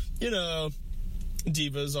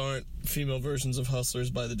divas aren't female versions of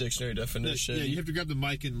hustlers by the dictionary definition. Yeah, you have to grab the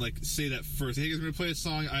mic and say that first. Hey, guys, I'm gonna play a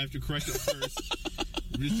song. I have to correct it first.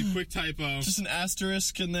 Just a quick typo. Just an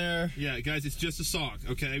asterisk in there. Yeah, guys, it's just a song.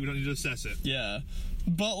 Okay, we don't need to assess it. Yeah,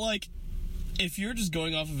 but if you're just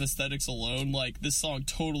going off of aesthetics alone, this song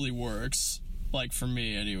totally works. For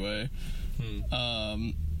me anyway.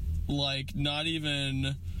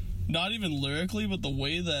 Not even lyrically, but the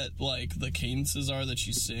way that the cadences are that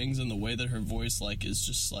she sings and the way that her voice is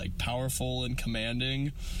just powerful and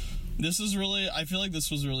commanding. This is really, I feel like this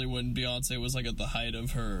was really when Beyonce was at the height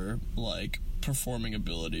of her performing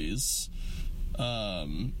abilities.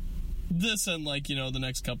 This and, like, you know, the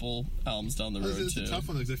next couple albums down the road, It's too. a tough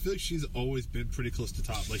one because I feel like she's always been pretty close to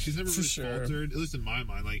top. Like, she's never really sure. faltered, at least in my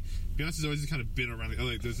mind. Like, Beyonce's always just kind of been around. Like, oh,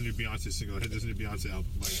 like, there's a new Beyonce single. Hey, there's a new Beyonce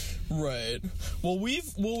album. Like, Right. Well,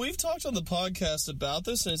 we've talked on the podcast about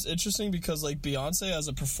this, and it's interesting because, like, Beyonce as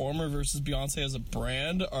a performer versus Beyonce as a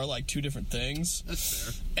brand are, like, two different things.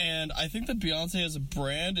 that's fair. And I think that Beyonce as a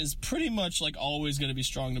brand is pretty much, like, always going to be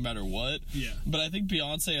strong no matter what. Yeah. But I think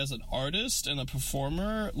Beyonce as an artist and a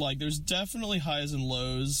performer, like, there's definitely highs and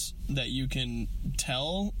lows that you can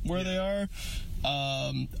tell where they are.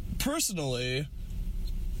 Personally,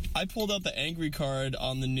 I pulled out the angry card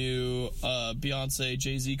on the new Beyonce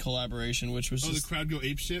Jay-Z collaboration, which was Oh, just the crowd go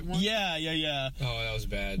apeshit one? yeah. Oh, that was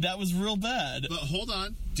bad. That was real bad. But hold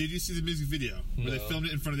on. Did you see the music video where they No. filmed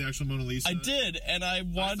it in front of the actual Mona Lisa? I did, and I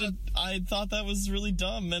thought that was really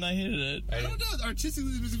dumb, and I hated it. I don't know.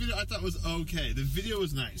 Artistically, the music video I thought was okay. The video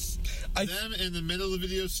was nice. Them in the middle of the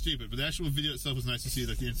video, stupid. But the actual video itself was nice to see,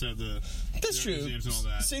 like the inside of the That's the true. museums and all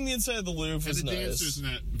that. Seeing the inside of the Louvre And was the nice. dancers in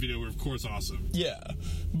that video were, of course, awesome. Yeah,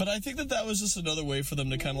 but I think that was just another way for them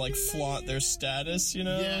to kind of like flaunt their status, you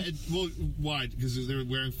know? Yeah, well, why? Because they were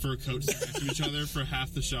wearing fur coats next to each other for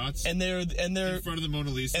half the shots. and they're in front of the Mona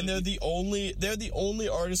Lisa. and they're the only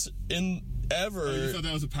artists in ever Oh, you thought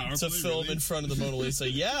that was a power to play, film really? in front of the Mona Lisa.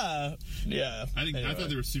 Yeah. I Anyway. thought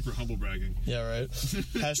they were super humble bragging. Yeah, right.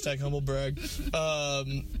 Hashtag humble brag.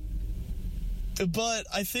 But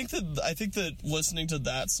I think that listening to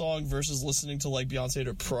that song versus listening to like Beyonce at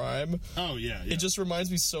her prime, Oh yeah. it just reminds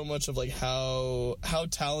me so much of like how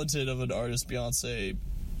talented of an artist Beyonce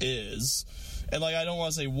is. And like I don't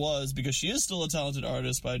want to say was because she is still a talented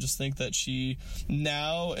artist, but I just think that she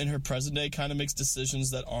now in her present day kind of makes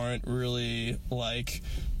decisions that aren't really like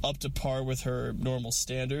up to par with her normal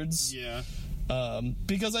standards. Yeah.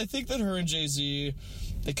 Because I think that her and Jay-Z,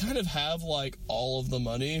 they kind of have like all of the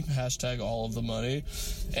money, hashtag all of the money,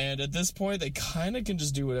 and at this point they kind of can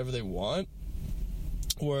just do whatever they want.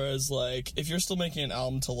 Whereas like if you're still making an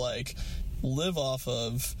album to like live off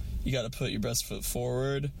of, you got to put your best foot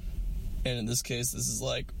forward, and in this case this is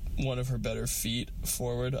like one of her better feet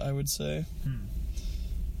forward, I would say.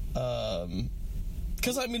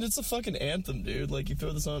 Because I mean it's a fucking anthem, dude. Like you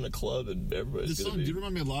throw this on in a club and everybody's This gonna song be... did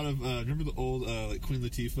remind me a lot of remember the old like Queen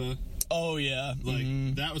Latifah? Oh yeah, Like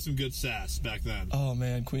that was some good sass back then. Oh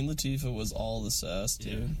man, Queen Latifah was all the sass,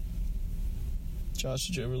 dude. Yeah. Josh,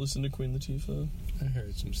 did you ever listen to Queen Latifah? I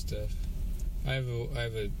heard some stuff. I have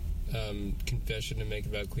a confession to make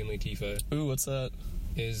about Queen Latifah. Ooh, what's that?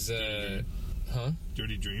 Is Dirty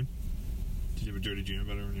Dirty Dream? Did you have a dirty dream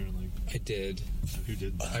about it when you were like, I did. who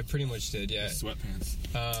did? I pretty much did. Yeah. Sweatpants.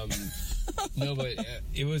 No, but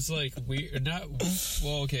it was like weird. Not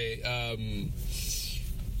well. Okay.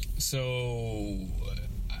 So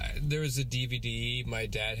there was a DVD my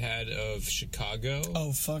dad had of Chicago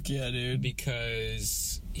Oh fuck yeah, dude.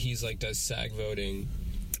 because he's like does SAG voting.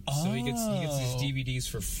 So he gets these DVDs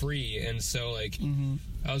for free, and so like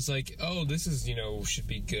I was like, oh, this is should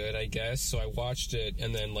be good, I guess. So I watched it,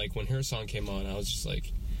 and then like when her song came on, I was just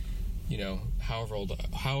like, however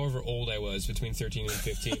old I was, between 13 and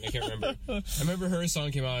 15, I can't remember. I remember her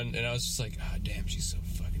song came on, and I was just like, ah, damn, she's so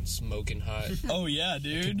fucking smoking hot. Oh yeah, Could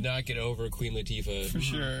dude. not get over Queen Latifah. For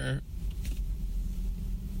sure.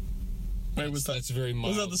 Wait, was That's very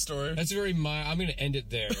mild. Was that the story? That's very mild. I'm gonna end it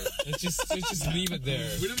there. Let's just leave it there.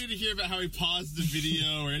 We don't need to hear about how he paused the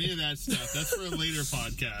video or any of that stuff. That's for a later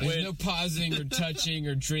podcast. There's no pausing or touching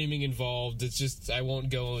or dreaming involved. It's just I won't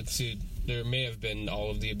go into. There may have been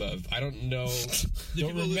all of the above. I don't know. The Don't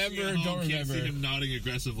people listening remember. at home Don't can't see remember. him nodding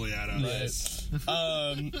aggressively at us.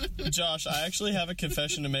 Right. Josh, I actually have a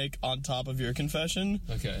confession to make on top of your confession.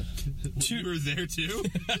 Okay. You were there too?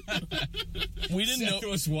 We didn't Seth know.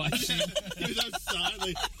 was watching. He was outside.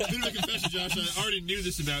 Like, bit of a confession, Josh. I already knew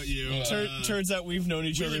this about you. Turns out we've known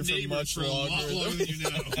each we other were for neighbors much for a lot longer. longer than you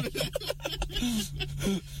know.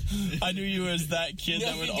 I knew you as that kid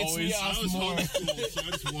that would Nothing gets always. me I off was more homeschooled, so I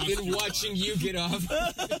just watched than you watching watch. you get off.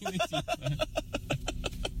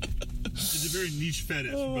 It's a very niche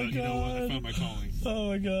fetish, Oh my but you know what? I God. found my calling. Oh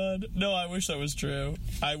my god. No, I wish that was true.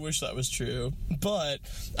 I wish that was true. But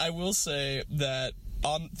I will say that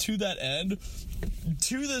to that end,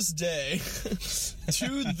 to this day,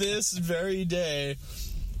 to this very day,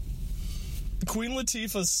 Queen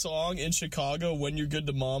Latifah's song in Chicago, When You're Good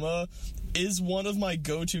to Mama, is one of my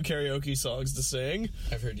go-to karaoke songs to sing.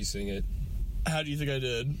 I've heard you sing it. How do you think I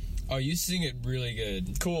did? Oh, you sing it really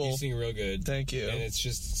good. Cool. You sing it real good. Thank you. And it's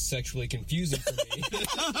just sexually confusing for me.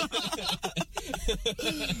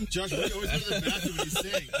 Josh, we always go to the bathroom when you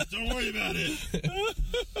sing. Don't worry about it.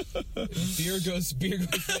 beer goes right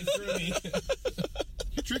through me.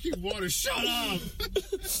 You're Drinking water. Shut up.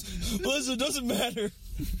 Listen, it doesn't matter.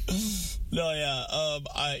 No,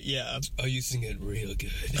 yeah. Oh, you sing it real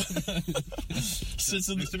good. Sits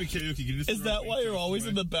in Next time in karaoke, you just Is throw that a why wink you're out always the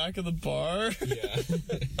in way. the back of the bar? Yeah.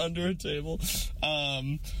 Under a table?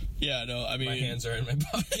 Yeah, no, I mean... My hands are in my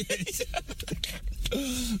pockets.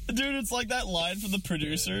 Dude, it's like that line from the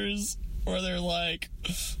producers where they're like,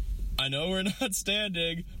 I know we're not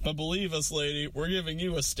standing, but believe us, lady, we're giving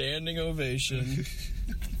you a standing ovation.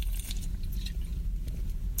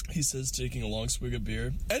 He says, taking a long swig of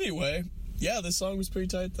beer. Anyway, yeah, this song was pretty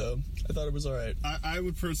tight, though. I thought it was all right. I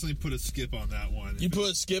would personally put a skip on that one. You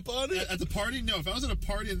put a skip on it? At the party? No. If I was at a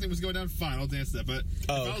party and the thing was going down, fine, I'll dance to that. But if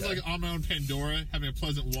I was okay. like on my own Pandora, having a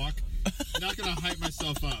pleasant walk, not gonna hype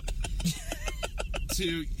myself up.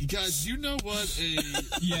 To guys, you know what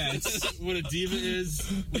what a diva is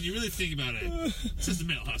when you really think about it. It's just a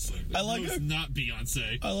male hustler. I like it's how- not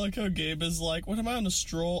Beyonce. I like how Gabe is like, when am I on a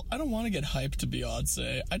stroll? I don't want to get hyped to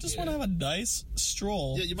Beyonce. I just want to have a nice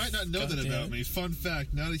stroll. Yeah, you might not know God that damn about it. me. Fun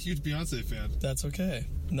fact: not a huge Beyonce fan. That's okay.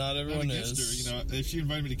 Not Not a everyone gifter. is. You know, if she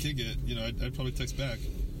invited me to kick it, you know, I'd probably text back.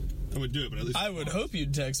 I would do it, but at least I would hope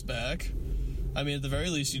you'd text back. I mean, at the very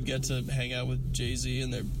least, you'd get to hang out with Jay-Z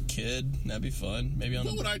and their kid. That'd be fun. Maybe on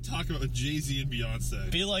What would a... I talk about with Jay-Z and Beyonce?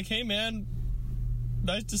 Be like, hey, man,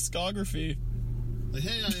 nice discography. Like,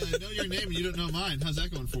 hey, I know your name and you don't know mine. How's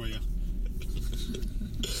that going for you?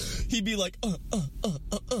 He'd be like, And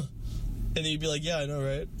then you'd be like, yeah, I know,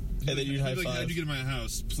 right? And then you'd high He'd be like, five. how'd you get in my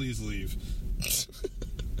house? Please leave. I was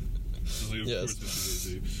like, of Yes. course,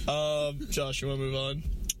 Mr. Jay-Z. Josh, you want to move on?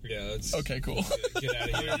 Yeah, let's Okay, cool. get out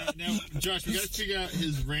of here. Now, Josh, we got to figure out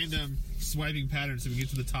his random swiping pattern so we can get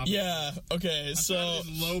to the top. Yeah, okay, so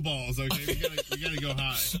His low balls. Okay, we gotta go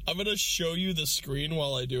high. I'm going to show you the screen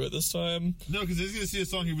while I do it this time. No, because he's gonna see a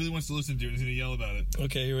song he really wants to listen to, and he's gonna yell about it.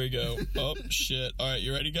 Okay, here we go. Oh, shit. All right,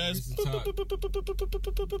 you ready, guys? Where's Stop it.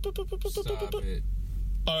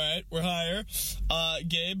 All right, we're higher.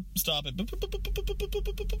 Gabe, stop it.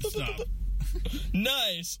 Stop.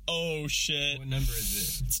 Nice. Oh, shit. What number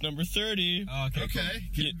is It's number 30. it? Oh, okay. Okay,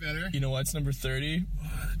 getting better. You know why it's number 30?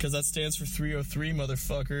 Because that stands for 303,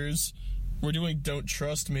 motherfuckers. We're doing Don't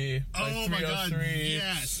Trust Me by Oh my god, 303.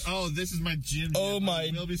 yes. Oh, this is my gym. Oh jam.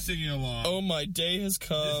 my- I will be singing along. Oh, my day has This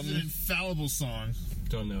is an come. infallible song.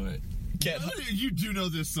 Don't know it. Get You do know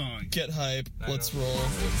this song. get hype. Let's don't- roll.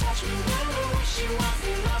 Touch me, woo. She wants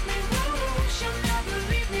me, love me, woo. She'll never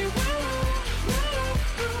leave me, woo.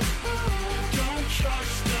 Don't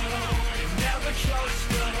trust her, never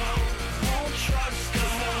trust her. Won't trust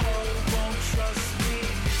her, won't trust me.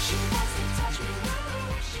 She wants to touch me,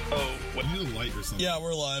 woo. Oh, what? You need a light or something. Yeah,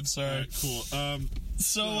 we're live. All Sorry. right, cool.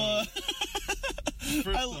 So,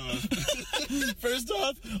 First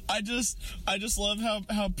off, I just love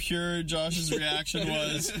how pure Josh's reaction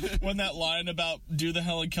was when that line about do the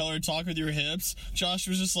Helen Keller talk with your hips. Josh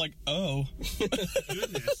was just like, oh.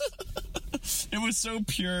 goodness. It was so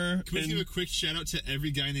pure. Can we just give a quick shout out to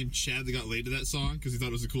every guy named Chad that got laid to that song because he thought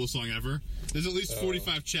it was the coolest song ever? There's at least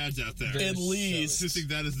 45 Chads out there. At least. who think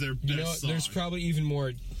that is their best You know, song. there's probably even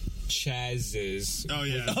more Chazzes. Oh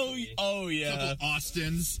yeah. Oh yeah. Couple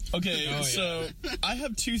Austins. Okay, Oh, yeah. so I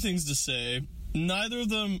have two things to say.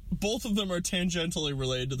 Both of them are tangentially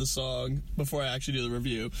related to the song before I actually do the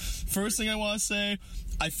review. First thing I want to say,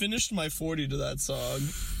 I finished my 40 to that song.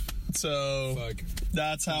 So Fuck.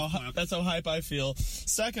 that's how hype I feel.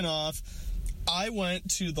 Second off, I went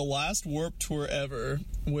to the last Warped Tour ever,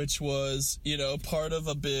 which was, part of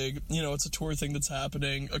a big, it's a tour thing that's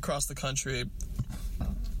happening across the country.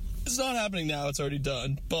 It's not happening now, it's already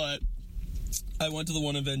done, but I went to the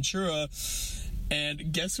one in Ventura,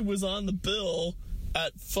 and guess who was on the bill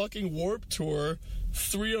at fucking Warped Tour?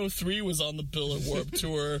 303 was on the bill at Warped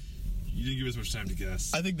Tour. You didn't give us much time to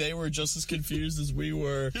guess. I think they were just as confused as we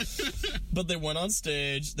were. But they went on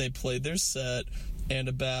stage, they played their set, and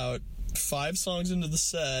about 5 songs into the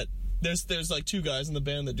set, there's like 2 guys in the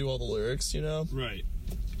band that do all the lyrics, Right.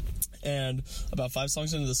 And about 5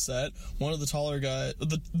 songs into the set, one of the taller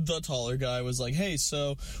guy was like, "Hey,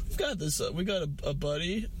 so we've got this. We got a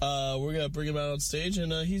buddy. We're gonna bring him out on stage,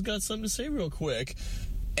 and he's got something to say real quick."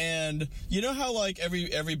 And you know how like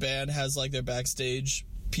every band has like their backstage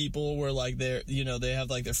people where like they have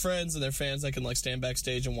like their friends and their fans that can like stand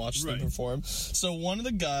backstage and watch them Right. perform. So one of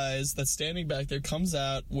the guys that's standing back there comes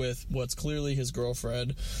out with what's clearly his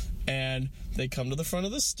girlfriend, and they come to the front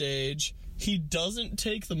of the stage. He doesn't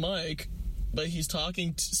take the mic, but he's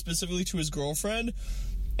talking specifically to his girlfriend,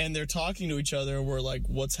 and they're talking to each other, and we're like,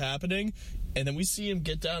 what's happening? And then we see him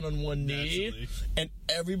get down on one knee, Naturally. and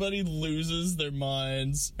everybody loses their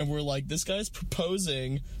minds, and we're like, this guy's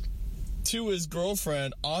proposing to his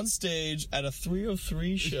girlfriend on stage at a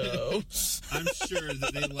 303 show. I'm sure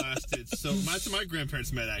that they lasted so much. My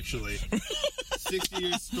grandparents met actually 60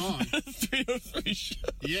 years strong. 303 show.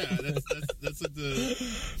 Yeah, that's like those are the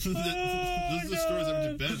stories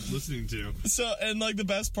I've been to bed listening to. So, and like the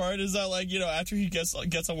best part is that, like, you know, after he gets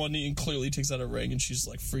on one knee and clearly takes out a ring and she's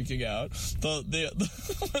like freaking out,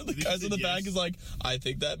 the guys in the back is like, I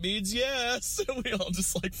think that means yes. And we all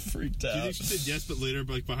just like freaked Do you out. think she said yes, but later,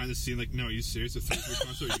 like behind the scene, like, no, are you serious? A 3-3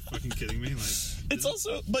 concert? Are you fucking kidding me? Like, It's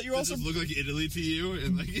also, but you're does also, this look like Italy to you?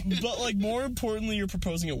 And like, but like more importantly, you're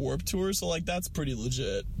proposing at Warped Tour, so like that's pretty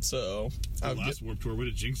legit. So I the would last Warped Tour, way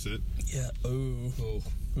to jinx it. yeah. Oh,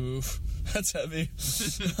 oof, that's heavy.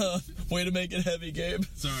 Way to make it heavy, Gabe.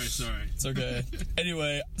 Sorry. It's okay.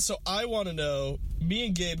 Anyway, so I want to know. Me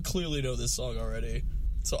and Gabe clearly know this song already,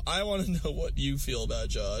 so I want to know what you feel about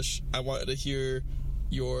Josh. I want to hear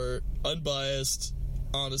your unbiased,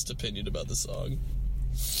 honest opinion about the song.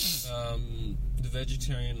 The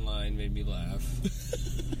vegetarian line made me laugh.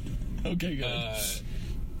 Okay, good.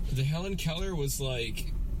 The Helen Keller was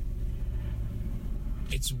like,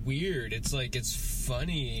 it's weird. It's like, it's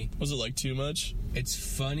funny. Was it like too much? It's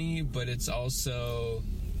funny, but it's also...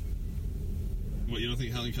 What, you don't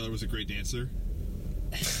think Helen Keller was a great dancer?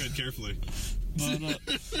 Tread carefully.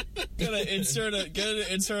 Gotta insert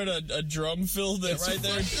a drum fill there right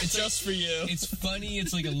there. It's just for you. It's funny,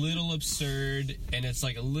 it's like a little absurd, and it's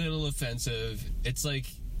like a little offensive. It's like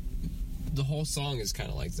the whole song is kind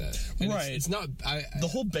of like that. And Right. It's not... The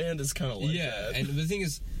whole band is kind of like yeah, that. and the thing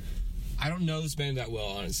is, I don't know this band that well,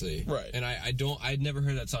 honestly. Right. And I'd never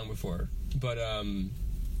heard that song before. But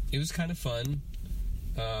it was kind of fun.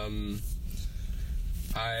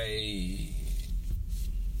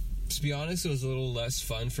 To be honest, it was a little less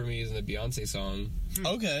fun for me than the Beyonce song.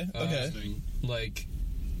 Okay. Like,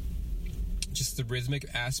 just the rhythmic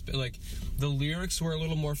aspect. Like, the lyrics were a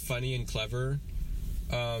little more funny and clever.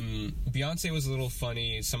 Beyonce was a little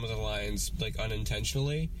funny, some of the lines, like,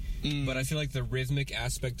 unintentionally. But I feel like the rhythmic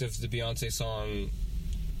aspect of the Beyonce song,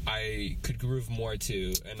 I could groove more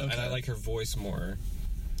to. And I like her voice more.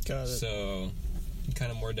 Got it. So, I'm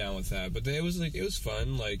kind of more down with that. But it was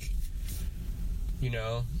fun. Like, you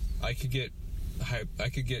know, I could get hype. I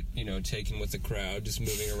could get, you know, taken with the crowd just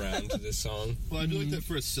moving around to this song. Well, I do like that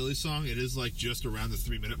for a silly song. It is like just around the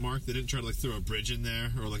 3-minute mark. They didn't try to like throw a bridge in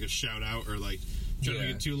there or like a shout out or like try to make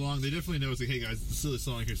it too long. They definitely know it's like, hey guys, it's a silly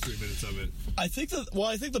song. Here's 3 minutes of it. I think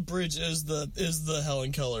the bridge is the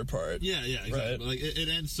Helen Keller part. Yeah, exactly. Right. But like it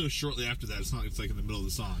ends so shortly after that. It's not. It's like in the middle of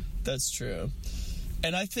the song. That's true.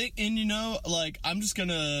 And I think, and you know, like, I'm just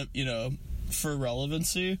gonna, you know, for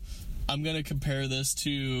relevancy, I'm gonna compare this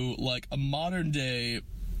to like a modern day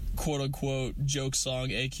quote unquote joke song,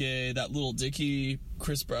 aka that Little Dicky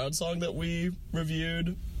Chris Brown song that we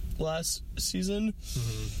reviewed last season,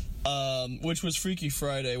 which was Freaky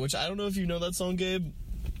Friday, which I don't know if you know that song, Gabe,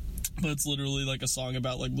 but it's literally like a song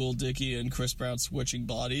about like Lil Dicky and Chris Brown switching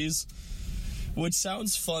bodies, which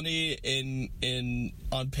sounds funny in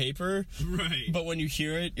on paper, Right. but when you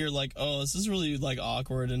hear it, you're like, oh, this is really like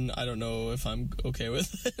awkward, and I don't know if I'm okay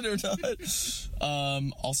with it or not.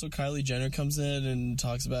 Also, Kylie Jenner comes in and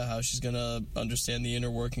talks about how she's gonna understand the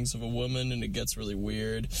inner workings of a woman, and it gets really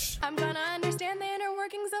weird. I'm gonna understand the inner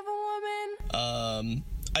workings of a woman.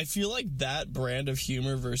 I feel like that brand of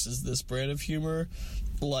humor versus this brand of humor,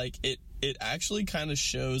 like it actually kind of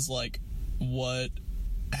shows like what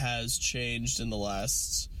has changed in the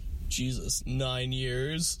last 9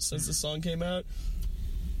 years since the song came out.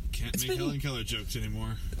 Can't make Helen Keller jokes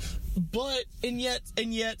anymore. But and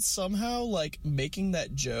yet somehow, like, making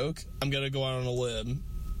that joke, I'm gonna go out on a limb,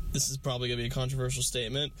 this is probably gonna be a controversial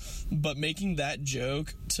statement, but making that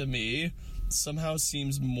joke to me somehow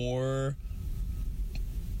seems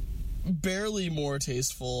barely more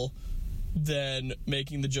tasteful than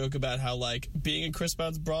making the joke about how, like, being in Chris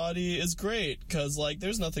Brown's body is great, because, like,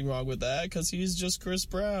 there's nothing wrong with that, because he's just Chris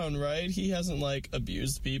Brown, right? He hasn't, like,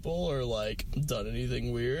 abused people or, like, done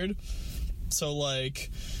anything weird. So, like,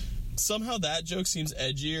 somehow that joke seems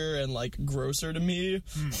edgier and, like, grosser to me,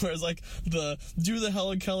 whereas, like, do the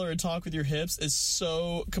Helen Keller and talk with your hips is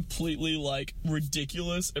so completely, like,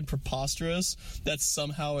 ridiculous and preposterous that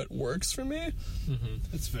somehow it works for me.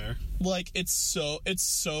 That's fair. Like, it's so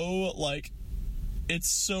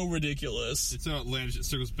ridiculous. It's so outlandish. It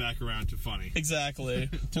circles back around to funny. Exactly.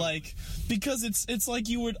 Like, because it's like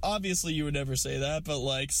you would never say that, but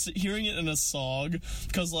like hearing it in a song,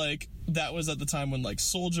 because like that was at the time when like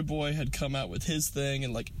Soulja Boy had come out with his thing,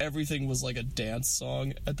 and like everything was like a dance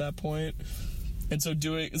song at that point. And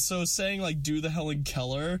so saying like do the Helen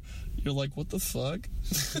Keller, you're like, what the fuck?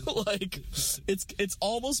 Like it's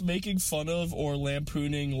almost making fun of or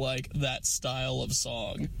lampooning like that style of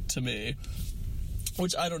song to me.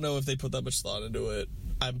 Which I don't know if they put that much thought into it.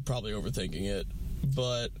 I'm probably overthinking it.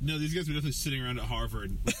 But No, these guys were definitely sitting around at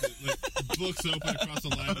Harvard with like, books open across the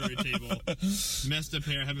library table. Messed up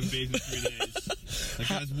hair, haven't bathed in 3 days. Like,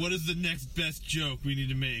 guys, what is the next best joke we need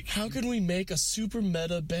to make? how can we make a super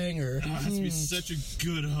meta banger? It has to be such a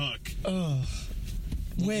good hook.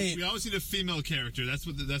 Wait, We always need a female character. That's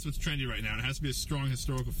what's trendy right now. And it has to be a strong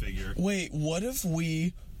historical figure. what if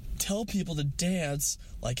we tell people to dance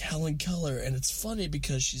like Helen Keller, and it's funny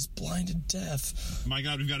because she's blind and deaf? My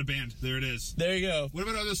God, we've got a band. There it is. There you go. What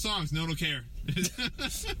about other songs? No one will care.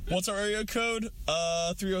 What's our area code?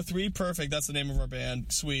 303. Perfect. That's the name of our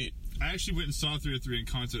band. Sweet. I actually went and saw 303 in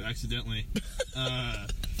concert accidentally.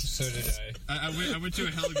 So did I. I went to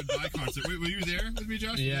a Hella Goodbye concert. Wait, were you there with me,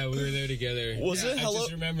 Josh? Yeah, we were there together. Was it I Hello?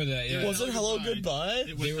 just remember that. Yeah. Was it Hello Goodbye?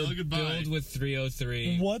 It was They were Hella Goodbye. billed with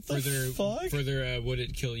 303. What the for their, fuck? For their Would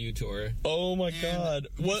It Kill You tour. Oh my And god!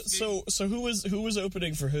 What? So who was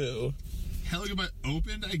opening for who? Hella Goodbye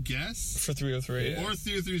opened, I guess. For 303? Or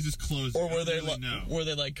 303 is just closed. Or I were don't they really know. were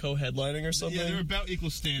they like co-headlining or something? Yeah, they were about equal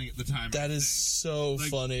standing at the time. I That is think. so Like,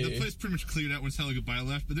 funny. The place pretty much cleared out once Hella Goodbye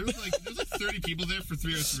left, but there was like 30 people there for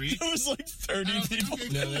 303. There was like And 30 I was like, people. okay,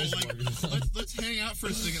 No, cool. there's Like, more. let's hang out for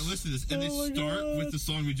a second and listen to this. And Oh my they start God. with the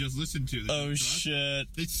song we just listened to. the Oh Don't Trust. shit!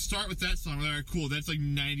 They start with that song. All right, cool. That's like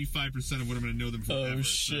 95% of what I'm going to know them for. Oh ever,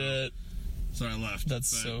 shit! So I left.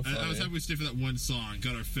 That's But so I was funny. happy we stayed for that one song.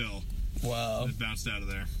 Got our fill. Wow! And bounced out of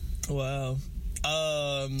there. Wow!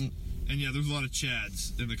 And yeah, there was a lot of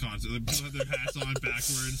Chads in the concert. People had their hats on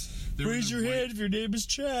backwards. They were in Raise their your white- hand if your name is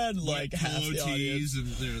Chad. Like white half polo the audience.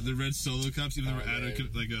 tees and the red solo cups, even though Oh, we're at man.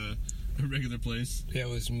 like a regular place. Yeah, it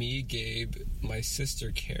was me, Gabe, my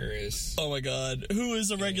sister, Karis. Oh my god! Who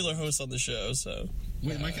is a regular host on the show? So,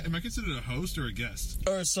 Wait, am I considered a host or a guest?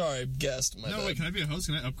 or sorry, guest. My No, bad. wait, can I be a host?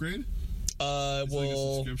 Can I upgrade? Is it like a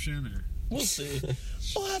Well, subscription or we'll see.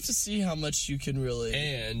 We'll have to see how much you can really.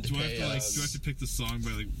 And do I have to like Chaos. do I have to pick the song by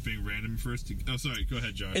like being random first? Oh, sorry. Go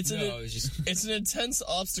ahead, Josh. It's no, an it was just it's an intense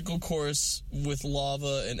obstacle course with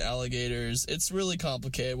lava and alligators. It's really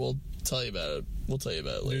complicated. We'll tell you about it. We'll tell you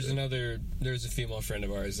about it later. there's a female friend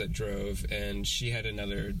of ours that drove, and she had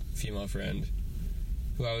another female friend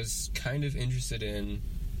who I was kind of interested in,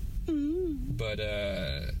 but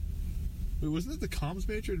Wait, wasn't it the comms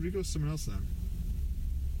major? Or did we go with someone else then?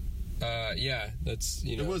 yeah, that's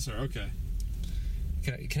It was her. Okay.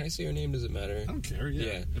 Can I say her name? Does it matter? I don't care.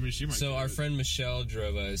 Yeah. Yeah. I mean, she might. So care, our but- friend Michelle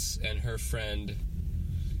drove us, and her friend,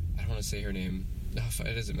 I don't want to say her name. Oh,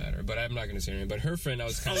 it doesn't matter, but I'm not going to say her name. But her friend, I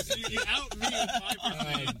was kind Oh, of. so you out me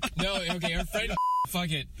with 5%. No, okay, her friend. Fuck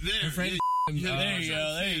it. There, Her friend. yeah, There you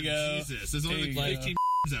go, there you go. Jesus, there's only There like you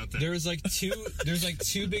 15 out there. There was like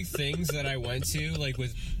two big things that I went to, like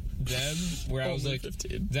with them, where I was Only like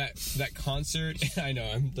 15. that concert. I know,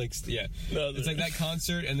 I'm like, yeah, No, it's like that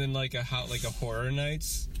concert, and then like a horror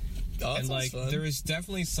nights. Oh, that And sounds like fun. there was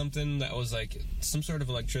definitely something that was like some sort of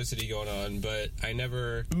electricity going on, but I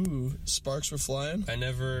never Ooh, sparks were flying. I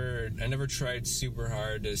never tried super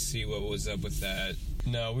hard to see what was up with that.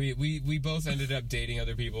 No, we both ended up dating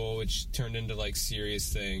other people, which turned into like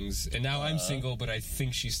serious things. And now I'm single, but I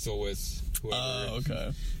think she's still with whoever. Oh,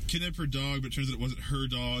 okay. Kidnapped her dog, but it turns out it wasn't her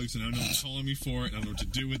dog, so now no one's calling me for it. I don't know what to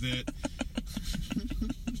do with it.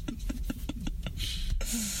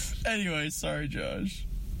 Anyway, sorry, Josh.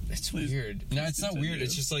 It's weird. No, it's not continue. weird.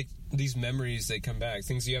 It's just like these memories, they come back.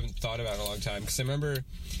 Things you haven't thought about in a long time. Because I remember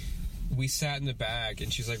we sat in the back,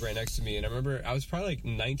 and she's like right next to me. And I remember I was probably like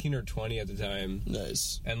 19 or 20 at the time.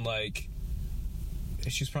 Nice. And like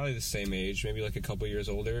she's probably the same age, maybe like a couple years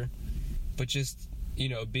older, but just, you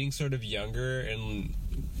know, being sort of younger and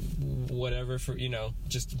whatever, for, you know,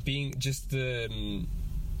 just being just the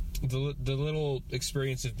little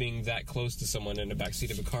experience of being that close to someone in the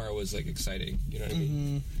backseat of a car was like exciting, you know what I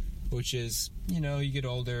mean? Which is, you know, you get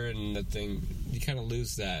older and the thing, you kind of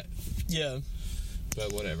lose that, Yeah.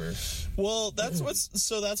 but whatever. Well, that's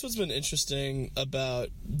what's been interesting about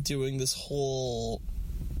doing this whole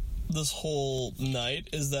night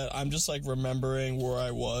is that I'm just like remembering where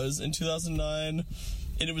I was in 2009,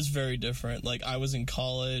 and it was very different. Like, I was in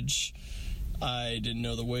college, I didn't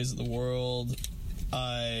know the ways of the world,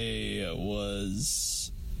 I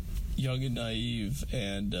was young and naive,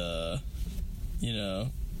 and you know,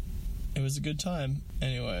 it was a good time.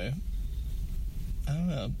 Anyway, I don't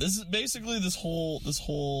know. This is basically this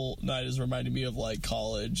whole night is reminding me of like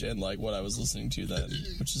college and like what I was listening to then,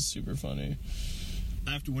 which is super funny.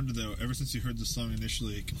 I have to wonder though, ever since you heard the song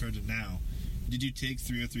initially compared to now, Did you take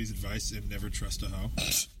 303's advice and never trust a hoe?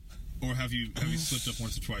 Or have you slipped up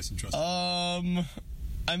once or twice and trusted?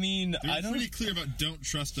 I mean, They're I don't. pretty clear about don't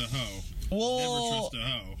trust a hoe. Well, Never trust a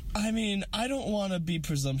hoe. I mean, I don't want to be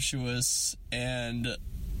presumptuous and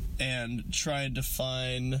try and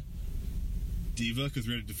define. Diva, because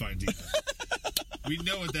we're going to define diva. We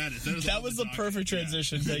know what that is. That was the perfect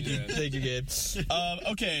transition. Thank you, Gabe.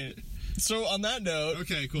 Okay, so on that note,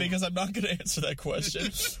 Okay, cool. because I'm not going to answer that question,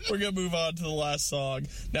 we're going to move on to the last song.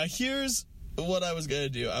 Now, here's what I was going to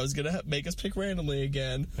do. I was going to make us pick randomly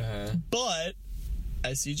again, but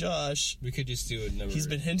I see Josh. We could just do a number. He's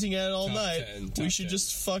been hinting at it all Top night. 10, We should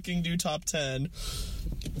just fucking do top 10.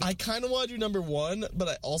 I kind of want to do number 1, but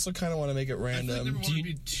I also kind of want to make it I feel like random. number one would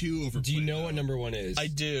be too overplayed. Do you know what number 1 is? I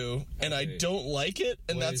do, and I Okay. don't like it,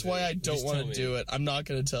 and What that's is why it? I don't Just want tell to me. do it. I'm not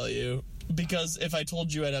going to tell you, because if I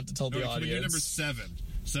told you, I'd have to tell the Can we do number audience. 7?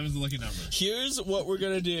 7's the lucky number. Here's what we're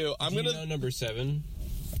going to do. Do you know number 7?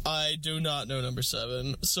 I do not know number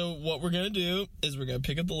 7. So what we're going to do is we're going to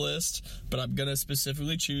pick up the list, but I'm going to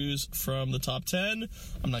specifically choose from the top 10.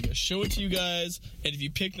 I'm not going to show it to you guys. And if you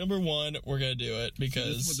pick number 1, we're going to do it This is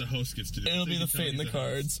because what the host gets to do. it'll So be you the can tell fate in the he's the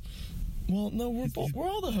host. cards. Well, no, we're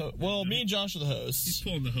all the hosts. Well, me and Josh are the He's hosts.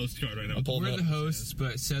 pulling the host card right now. I'm pulling We're it. the hosts,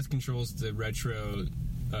 but Seth controls the retro,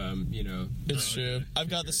 It's true. I've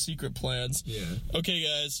got the secret plans. Yeah. Okay,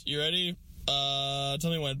 guys, you ready? Tell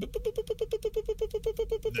me when.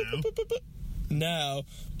 Now.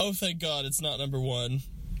 Oh, thank God, it's not number 1.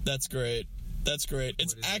 That's great. That's great.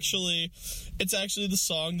 It's actually the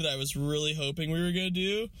song that I was really hoping we were gonna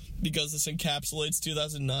do because this encapsulates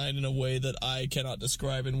 2009 in a way that I cannot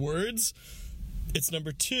describe in words. It's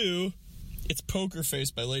number 2. It's "Poker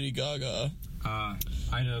Face" by Lady Gaga,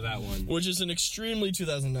 I know that one. which is an extremely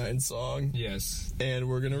 2009 song, Yes. and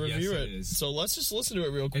we're gonna Yes, review it it. is. So let's just listen to it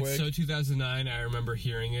real quick. It's so 2009. I remember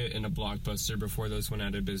hearing it in a Blockbuster before those went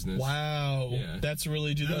out of business. Wow, Yeah. that's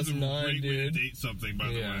really That was a 2009, great way to dude. date something, by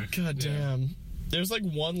the Yeah. way. God Yeah. damn. There's like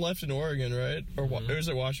one left in Oregon, right? Or or is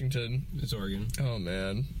it Washington? It's Oregon. Oh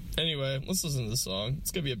man. Anyway, let's listen to the song.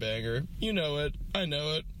 It's gonna be a banger. You know it. I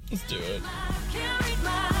know it. Let's do it. Can't read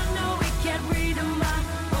my, no, we can't read my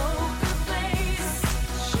poker face.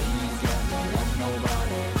 She's got no love,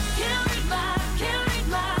 nobody. Can't read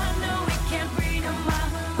my, no, we can't read my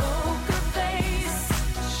poker face.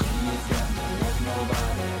 She's got no love,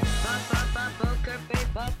 nobody. Poker face,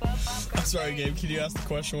 I'm sorry, Gabe. Can you ask the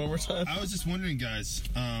question one more time? I was just wondering, guys,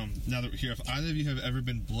 now that we're here, if either of you have ever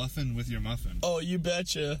been bluffing with your muffin. Oh, you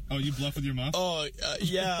betcha. Oh, you bluff with your muffin? Oh,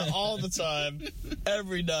 yeah, all the time.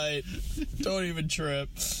 Every night. Don't even trip.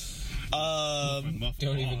 My muffin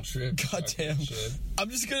Don't off. even trip. God Fucking damn. shit. I'm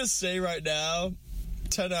just gonna say right now,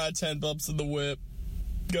 10 out of 10 bumps in the whip.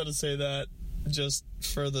 Gotta say that just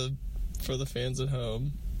for the fans at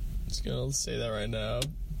home. Just gonna say that right now.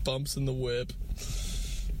 Bumps in the whip.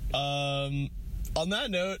 On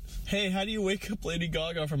that note, hey, how do you wake up Lady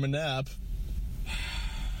Gaga from a nap?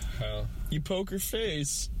 How? You poker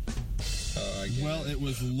face. Oh, I get Well, it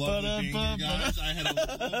was lovely being here, Ba-da-ba-ba. guys. I had a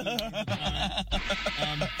lovely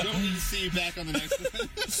time. Don't need to see you back on the next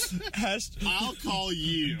one. I'll call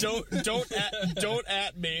you. Don't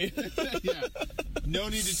at me. Yeah. No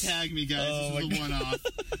need to tag me, guys. Oh This is a one-off.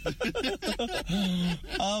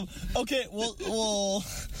 Okay, well,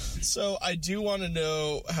 so I do want to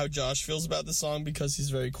know how Josh feels about the song because he's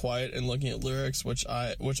very quiet and looking at lyrics, which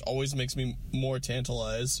always makes me more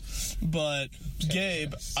tantalized. But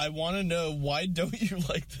Gabe, I want to know, why don't you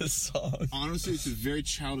like this song? Honestly, it's a very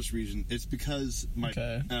childish reason. It's because my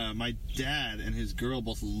dad and his girl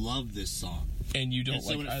both love this song. And you don't And so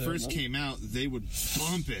like when either it first of them? came out, they would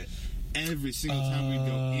bump it every single time we'd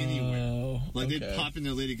go anywhere. Like they'd okay. pop in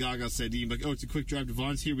their Lady Gaga CD and be like, "Oh, it's a quick drive to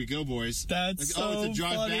Vaughn's. Here we go, boys." That's like, so "Oh, it's a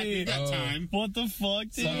drive back. funny. We got time." What the fuck,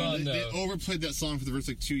 dude? They overplayed that song for the first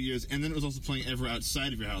 2 years, and then it was also playing everywhere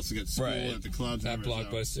outside of your house, like at school, Right. at the clubs, At and everywhere.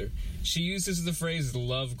 Blockbuster. She uses the phrase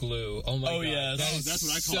 "love glue." Oh my Oh, god, yes. that Oh, is that's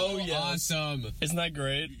what I so call it. Yes. awesome. Isn't that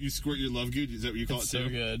great? You squirt your love good. Is that what you call It's it so too?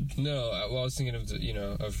 good. No, well, I was thinking of the,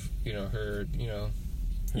 her,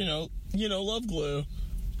 You know, love glue.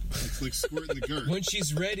 It's like squirting the girt. when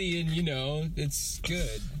she's ready and it's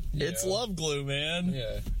good. you It's know? love glue, man.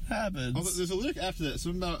 Yeah. Happens. Although there's a lyric after that,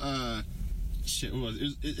 something about shit. What was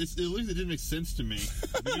it? It's a lyric that didn't make sense to me. I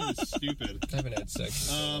think it was stupid. I haven't had sex.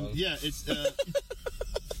 in so long. Yeah, it's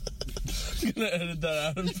I'm gonna edit that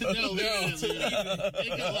out. And no, leave it,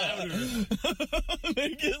 make it louder.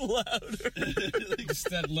 Make it louder. Just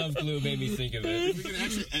that love glue made me think of it. We can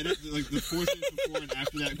actually edit like the 4 things before and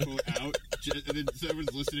after that quote out, and then so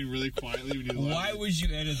everyone's listening really quietly when you. Why would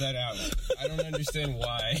you edit that out? I don't understand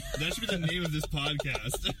why. That should be the name of this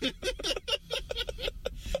podcast.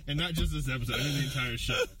 And not just this episode, I mean the entire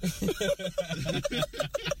show.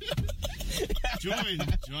 Join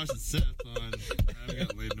Josh and Seth on I haven't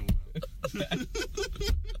gotten laid in a while.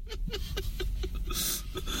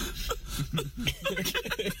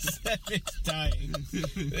 Seth is dying.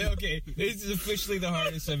 Okay, this is officially the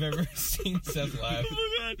hardest I've ever seen Seth laugh.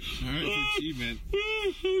 Oh my god. Alright, it's an achievement.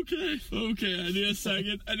 Okay, I need a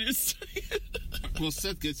second. Well,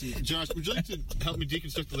 Seth gets me. Josh, would you like to help me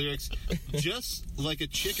deconstruct the lyrics? Just like a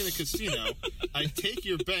chick in a casino, I take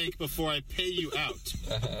your bank before I pay you out.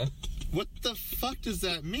 What the fuck does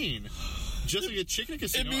that mean? Just like a chick in a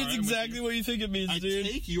casino. It means alright, exactly what you think it means, I dude.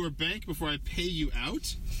 take your bank before I pay you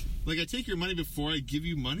out? Like I take your money before I give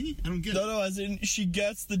you money? I don't get it. No, as in she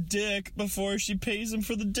gets the dick before she pays him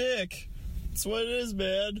for the dick. That's what it is,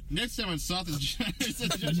 man. Next time on Soft is Josh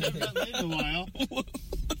haven't gotten laid in a while.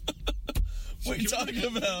 What are you talking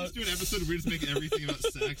about? Just do an episode where we just make everything about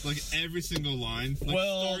sex, like every single line, like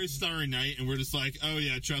Well- Story Starry Night, and we're just like, oh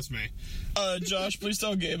yeah, trust me. Josh, please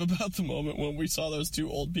tell Gabe about the moment when we saw those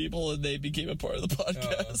two old people and they became a part of the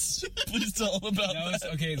podcast. Please tell him about That was,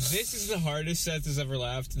 that. okay, this is the hardest Seth has ever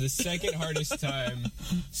laughed. The second hardest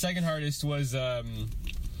was, I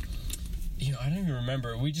don't even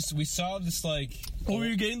remember. We saw this, like... Well, we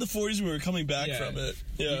were getting the 40s, we were coming back Yeah. from it.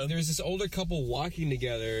 Yeah. There was this older couple walking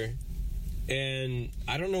together, and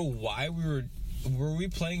I don't know why were we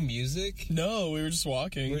playing music? No, we were just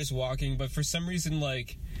walking. We were just walking, but for some reason,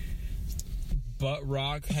 like, butt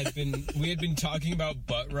rock we had been talking about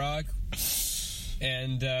butt rock,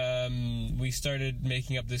 and we started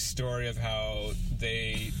making up this story of how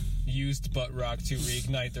they used butt rock to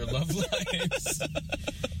reignite their love lives.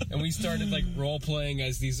 And we started, like, role-playing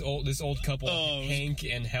as this old couple, Oh. Hank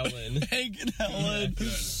and Helen. Hank and Helen.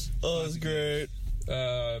 Oh, it was great.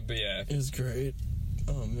 But yeah. It was great.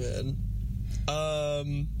 Oh, man.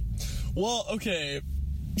 Well, okay.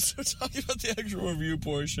 So talking about the actual review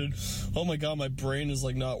portion, oh my god, my brain is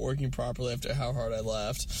like not working properly after how hard I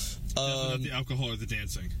laughed. Not the alcohol or the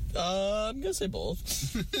dancing. I'm gonna say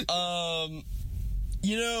both.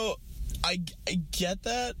 You know, I get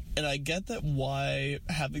that, and I get that why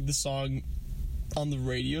having the song on the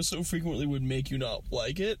radio so frequently would make you not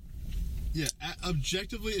like it. Yeah,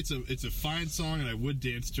 objectively, it's a fine song, and I would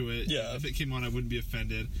dance to it. Yeah. If it came on, I wouldn't be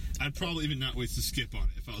offended. I'd probably even not waste to skip on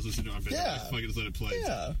it if I was listening to it on bed. Yeah. I'd fucking just let it play.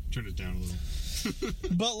 Yeah. Turn it down a little.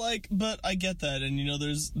 But I get that, and you know,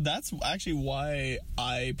 that's actually why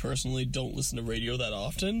I personally don't listen to radio that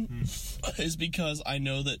often, is because I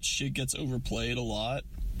know that shit gets overplayed a lot,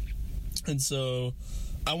 and so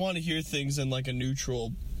I want to hear things in like a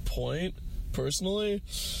neutral point, personally.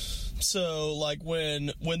 So like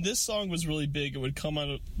when this song was really big, it would come on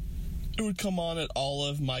at all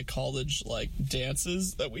of my college like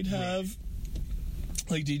dances that we'd have.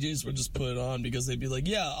 Like DJs would just put it on because they'd be like,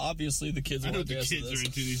 yeah, obviously the kids I know want what to the dance to kids this. are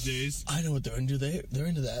into these days. I know what they're into. They're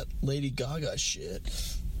into that Lady Gaga shit.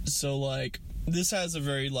 So like this has a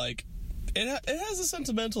very like it has a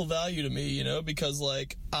sentimental value to me, you know, because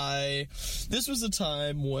like this was a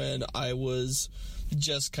time when I was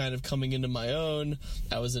just kind of coming into my own.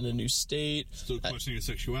 I was in a new state. Still questioning your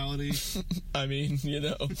sexuality. I mean, you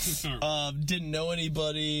know, didn't know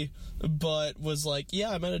anybody, but was like,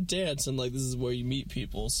 yeah, I'm at a dance, and like this is where you meet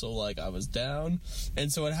people. So like I was down, and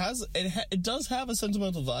so it does have a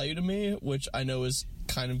sentimental value to me, which I know is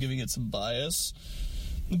kind of giving it some bias.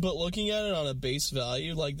 But looking at it on a base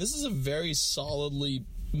value, like this is a very solidly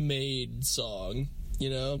made song.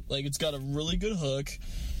 You know, like it's got a really good hook.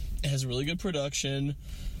 It has really good production.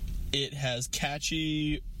 It has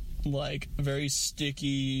catchy, like, very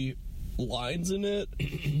sticky lines in it.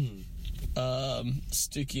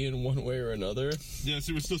 Sticky in one way or another. Yeah,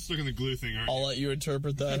 so we're still stuck on the glue thing, aren't I'll you? let you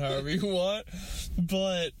interpret that however you want.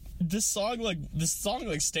 But this song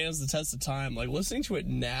stands the test of time. Like, listening to it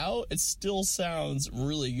now, it still sounds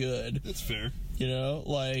really good. That's fair. You know,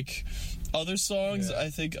 like, other songs Yeah. I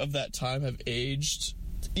think of that time have aged.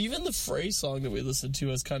 Even the Frey song that we listened to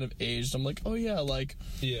has kind of aged. I'm like, oh yeah, like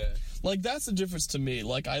that's the difference to me.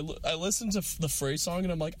 Like I listened to the Frey song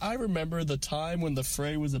and I'm like, I remember the time when the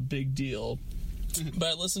Frey was a big deal. But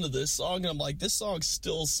I listened to this song and I'm like, this song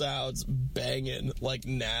still sounds banging like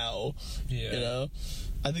now. Yeah. You know?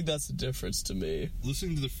 I think that's the difference to me.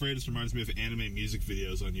 Listening to the Frey just reminds me of anime music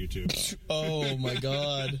videos on YouTube. Oh my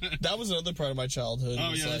god. That was another part of my childhood. Oh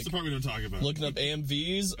It was yeah, that's like the part we don't talk about. looking up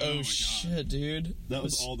AMVs. Oh my Oh God. shit, dude. that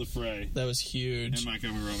was all the Fray That was huge. and My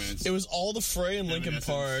Chemical Romance. It was all the Frey and Linkin Evanescence.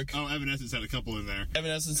 Park. Oh, Evanescence had a couple in there.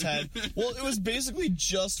 Evanescence had. Well, it was basically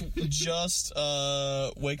just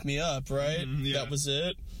Wake Me Up, right? yeah. That was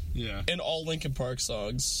it. Yeah. And all Linkin Park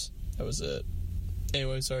songs. That was it.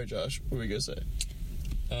 Anyway, sorry, Josh. What were you gonna say?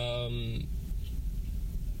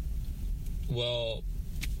 Well,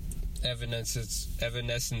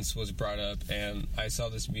 Evanescence was brought up, and I saw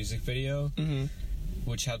this music video,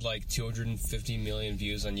 which had like 250 million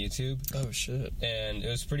views on YouTube, Oh shit. and it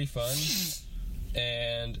was pretty fun.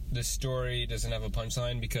 And the story doesn't have a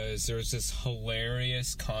punchline because there was this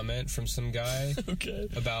hilarious comment from some guy Okay.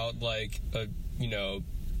 about like a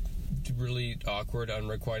really awkward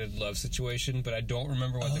unrequited love situation, but I don't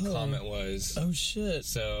remember what the comment was. Oh shit.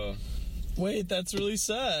 So Wait, that's really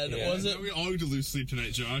sad. Yeah. Was it? We all need to lose sleep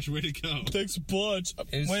tonight, Josh. Way to go. Thanks a bunch.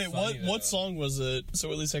 It was Wait, funny, what though. song was it?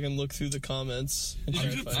 So at least I can look through the comments. And try I'm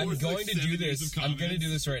to gonna find I'm it. With, going like, to do 7 years this. of I'm going to comments.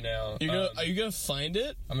 do this right now. Are you gonna find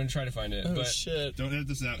it? I'm going to try to find it, Oh but shit. Don't edit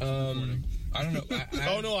this out. It's recording. I don't know.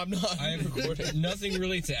 Oh no, I'm not. I have recording. nothing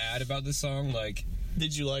really to add about this song. Like,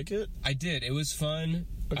 Did you like it? I did. It was fun.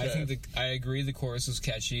 I Okay. think I agree the chorus was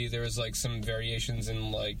catchy. There was like some variations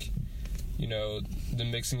in like, the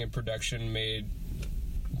mixing and production made,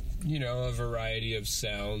 a variety of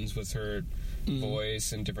sounds with her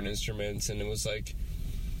voice and different instruments, and it was like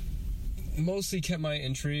mostly kept my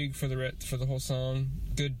intrigue for the whole song.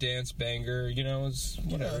 Good dance banger, it's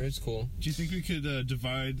whatever. Yeah. It's cool. Do you think we could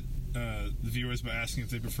divide the viewers by asking if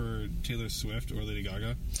they prefer Taylor Swift or Lady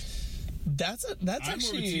Gaga? That's I'm more of a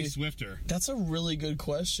actually T Swifter. that's a really good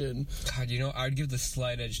question. God, I'd give the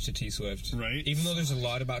slight edge to T Swift, Right. Even though there's a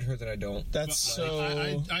lot about her that I don't. That's But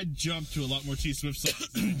so. I jump to a lot more T Swift songs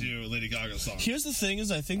than I do Lady Gaga songs. Here's the thing: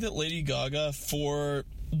 is I think that Lady Gaga, for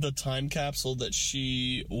the time capsule that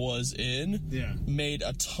she was in, Yeah. made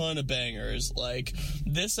a ton of bangers. Like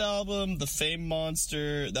this album, The Fame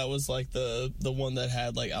Monster, that was like the one that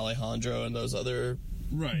had like Alejandro and those other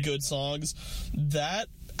Right. good songs. That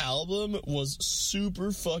album was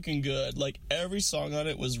super fucking good. Like every song on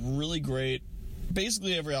it was really great.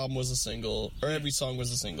 Basically every album was a single, or every song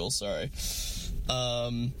was a single, sorry.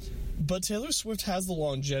 But Taylor Swift has the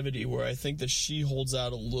longevity where I think that she holds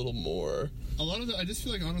out a little more. A lot of I just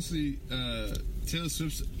feel like, honestly, Taylor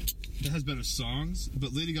Swift has better songs,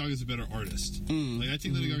 but Lady Gaga is a better artist. Like, I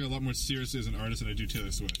take Lady Gaga a lot more seriously as an artist than I do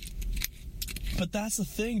Taylor Swift. But that's the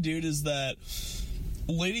thing, dude, is that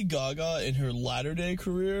Lady Gaga in her latter day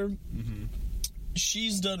career,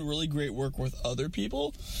 she's done really great work with other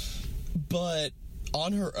people, but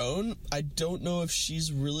on her own, I don't know if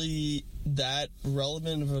she's really that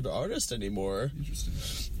relevant of an artist anymore. Interesting.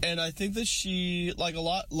 And I think that she,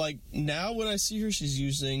 now when I see her, she's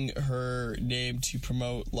using her name to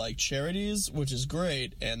promote, charities, which is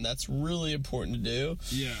great, and that's really important to do.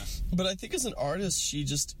 Yeah. But I think as an artist, she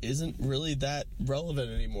just isn't really that relevant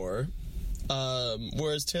anymore.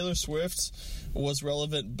 Whereas Taylor Swift was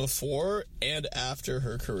relevant before and after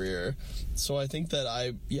her career. So I think that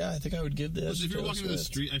I think I would give this. Plus, if you're walking down the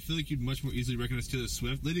street, I feel like you'd much more easily recognize Taylor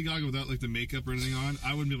Swift. Lady Gaga, without the makeup or anything on,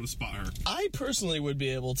 I wouldn't be able to spot her. I personally would be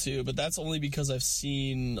able to, but that's only because I've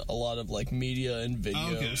seen a lot of media and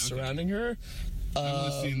video Okay. surrounding her.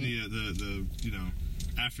 I've only seen the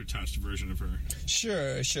aftertouched version of her.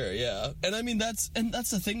 Sure, yeah. And I mean that's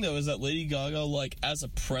the thing though, is that Lady Gaga, as a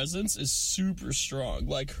presence, is super strong.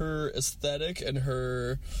 Like her aesthetic and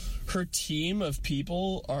her team of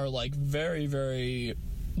people are very, very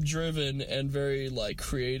driven and very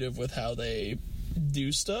creative with how they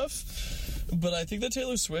do stuff. But I think that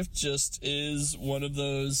Taylor Swift just is one of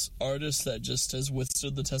those artists that just has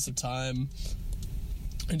withstood the test of time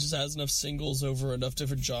and just has enough singles over enough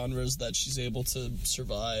different genres that she's able to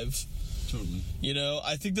survive. Totally.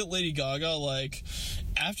 I think that Lady Gaga,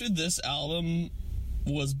 after this album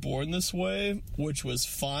was Born This Way, which was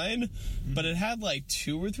fine, but it had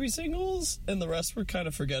 2 or 3 singles, and the rest were kind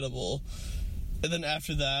of forgettable. And then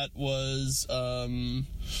after that was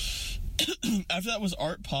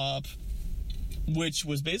Art Pop, which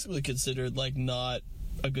was basically considered not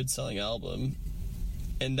a good selling album.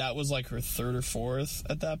 And that was her 3rd or 4th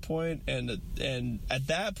at that point, and at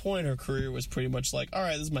that point her career was pretty much all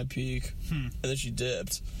right, this is my peak, and then she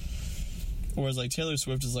dipped. Whereas Taylor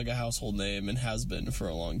Swift is a household name and has been for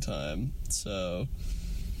a long time, so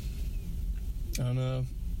I don't know.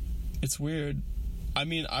 It's weird. I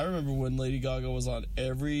mean, I remember when Lady Gaga was on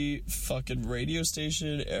every fucking radio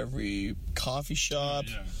station, every coffee shop.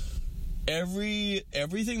 Yeah.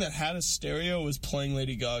 Everything that had a stereo was playing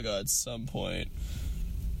Lady Gaga at some point.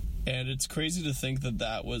 And it's crazy to think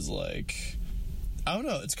that was I don't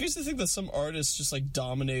know. It's crazy to think that some artists just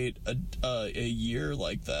dominate a year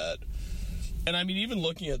like that. And I mean, even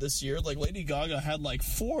looking at this year, Lady Gaga had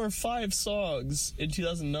 4 or 5 songs in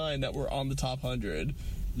 2009 that were on the top 100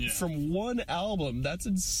 Yeah. from one album. That's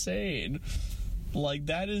insane.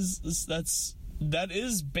 That's that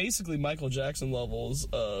is basically Michael Jackson levels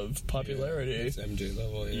of popularity. It's MJ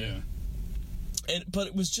level, yeah. But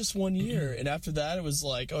it was just 1 year, and after that it was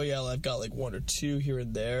like, oh yeah, I've got like one or two here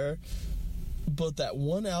and there. But that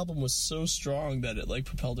one album was so strong that it like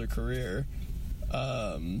propelled her career,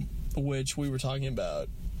 which we were talking about,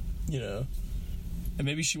 you know. And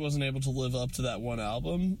maybe she wasn't able to live up to that one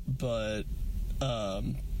album, but I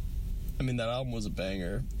mean, that album was a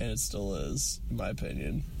banger, and it still is, in my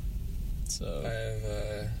opinion. So I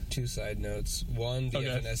have 2 side notes. One, the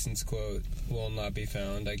Evanescence quote will not be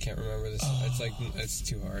found. I can't remember this. It's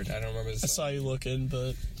too hard. I don't remember this. I saw you looking,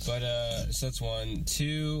 but so that's one.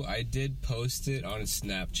 2, I did post it on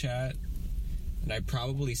Snapchat, and I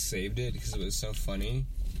probably saved it because it was so funny.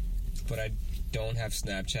 But I don't have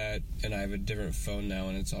Snapchat, and I have a different phone now,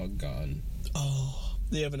 and it's all gone. oh,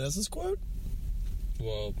 the Evanescence quote.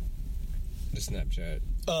 Well, the Snapchat.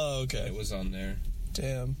 Oh, okay. It was on there.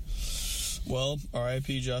 Damn. Well,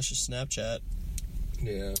 R.I.P. Josh's Snapchat.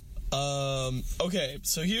 Yeah. Okay,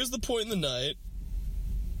 so here's the point in the night.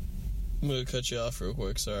 I'm gonna cut you off real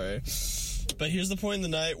quick, sorry. But here's the point in the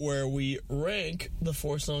night where we rank the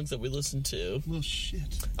 4 songs that we listened to. Well, shit.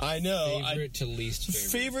 I know. Favorite to least favorite.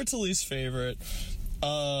 Favorite to least favorite.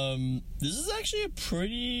 This is actually a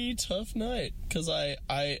pretty tough night, because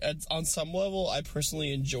on some level, I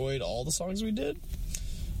personally enjoyed all the songs we did.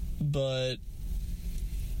 But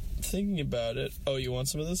thinking about it, oh, you want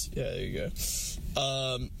some of this? Yeah, there you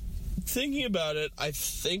go. Thinking about it, I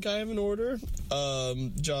think I have an order.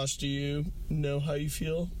 Josh, do you know how you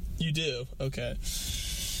feel? You do? Okay.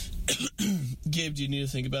 Gabe, do you need to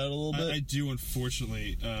think about it a little bit? I do,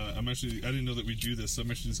 unfortunately. I didn't know that we do this, so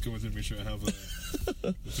I'm actually just going through and make sure I have the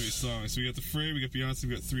 3 songs. So we got The Fray, we got Beyonce,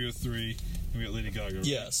 we got 303, and we got Lady Gaga. Right?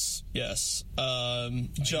 Yes.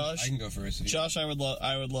 Josh, I can go first. Josh, I would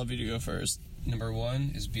love you to go first. Number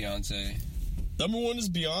 1 is Beyonce. Number 1 is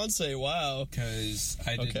Beyonce. Wow. Because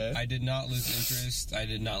I did not lose interest. I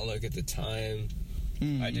did not look at the time.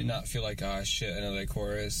 I did not feel like, oh shit, another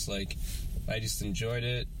chorus. Like, I just enjoyed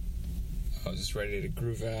it. I was just ready to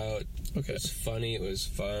groove out. Okay. It was funny. It was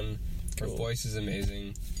fun. Her Cool. voice is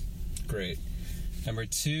amazing. Great. Number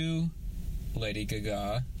 2, Lady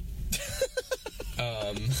Gaga.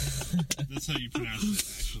 That's how you pronounce it,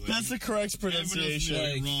 actually. That's the correct Everyone else pronunciation.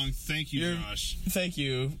 made it wrong. Thank you, You're- Josh. Thank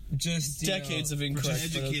you. Just Decades of incorrect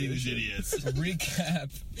Just educating these pronunciation. idiots.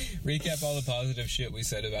 recap all the positive shit we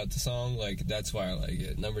said about the song. Like, that's why I like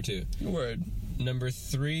it. Number 2. Word. Number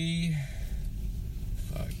 3.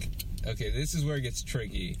 Fuck. Okay, this is where it gets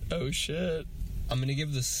tricky. Oh shit. I'm gonna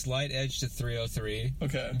give the slight edge to 303.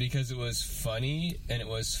 Okay. Because it was funny and it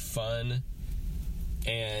was fun,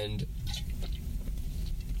 and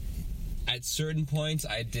at certain points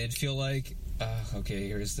I did feel like, okay,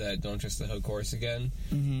 here's that Don't Trust the Hook chorus again.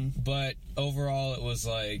 Mm-hmm. But overall, it was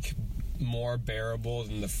like more bearable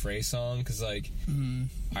than the Fray song, because like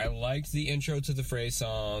I liked the intro to the Fray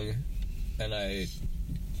song, and I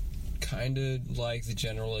kind of liked the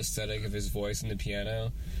general aesthetic of his voice and the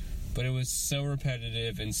piano, but it was so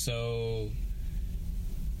repetitive and so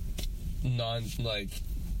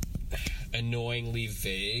annoyingly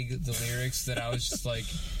vague, the lyrics, that I was just like,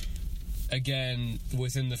 again,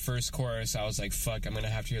 within the first chorus, I was like, fuck, I'm gonna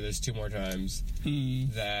have to hear this 2 more times.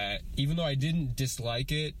 That, even though I didn't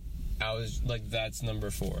dislike it, I was like, that's number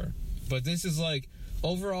 4. But this is like,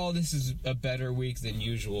 overall, this is a better week than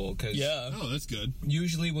usual, because Oh, that's good.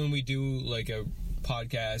 usually when we do like a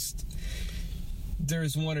podcast,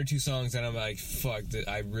 there's 1 or 2 songs that I'm like, fuck,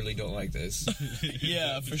 I really don't like this.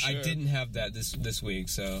 Yeah, for sure. I didn't have that this week,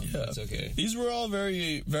 so Yeah. it's okay. These were all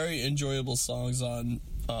very, very enjoyable songs on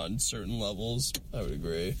certain levels. I would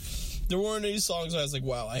agree. There weren't any songs I was like,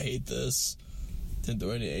 wow, I hate this. Didn't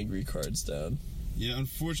throw any angry cards down. Yeah,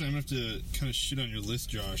 unfortunately, I'm gonna have to kind of shit on your list,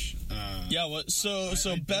 Josh. Yeah, what? So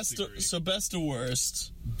I best disagree. To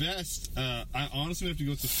worst. Best, I honestly have to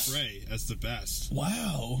go with The Fray as the best.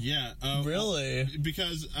 Wow. Yeah. Really?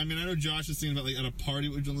 Because, I mean, I know Josh is thinking about, like, at a party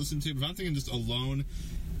what you listen to, but if I'm thinking just alone,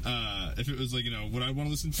 if it was, like, you know, what I want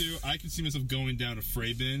to listen to, I could see myself going down a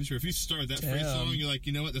Fray binge, or if you start that Fray Damn. song, you're like,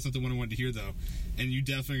 you know what, that's not the one I wanted to hear, though. And you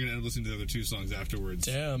definitely are going to end up listening to the other 2 songs afterwards.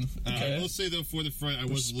 Damn. Okay. I will say, though, for The Fray, I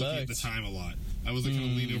was looking at the Respect. time a lot. I was, like, kind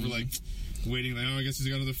of leaning over, like, waiting, like, oh, I guess he's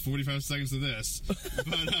got another 45 seconds of this. But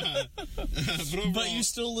overall, But you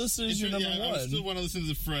still listen as your number I would one. still want to listen to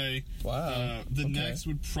The Fray. Wow. The Okay. next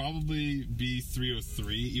would probably be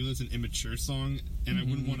 303, even though it's an immature song, and I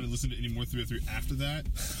wouldn't want to listen to any more 303 after that.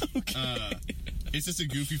 It's just a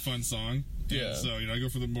goofy, fun song. And Yeah. so, you know, I go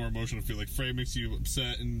for the more emotional feel. Like, Fray makes you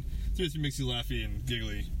upset, and 303 makes you laughy and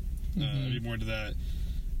giggly. I'd be more into that.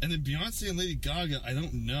 And then Beyonce and Lady Gaga, I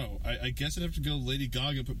don't know. I guess I'd have to go Lady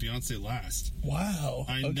Gaga, put Beyonce last. Wow.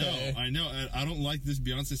 I know. I don't like this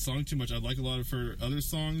Beyonce song too much. I like a lot of her other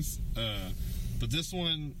songs. But this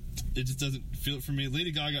one, it just doesn't feel it for me.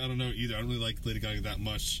 Lady Gaga, I don't know either. I don't really like Lady Gaga that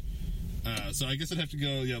much. So I guess I'd have to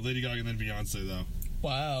go, Lady Gaga and then Beyonce, though.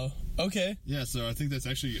 Wow. Okay. Yeah, so I think that's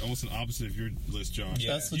actually almost an opposite of your list, Josh.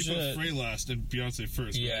 Yeah. That's You legit. put Frey last and Beyonce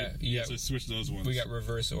first. Yeah, right? yeah. So switch those ones. We got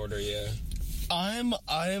reverse order, yeah.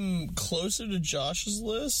 I'm closer to Josh's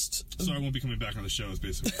list. So I won't be coming back on the shows,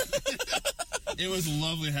 basically. It was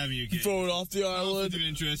lovely having you again. Throw it off the island. Of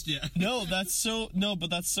interest, yeah. But that's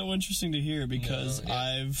so interesting to hear because No,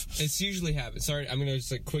 yeah. It's usually happens. Sorry, I'm gonna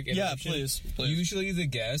just quick interruption. please. Usually the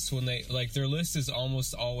guests, when they their list is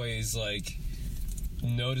almost always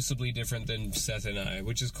noticeably different than Seth and I,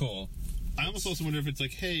 which is cool. I almost also wonder if it's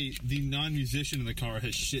like, hey, the non-musician in the car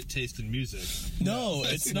has shit taste in music. No,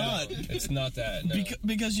 it's not. It's not that. No.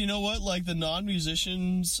 Because you know what? Like, the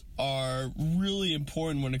non-musicians are really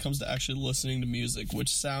important when it comes to actually listening to music, which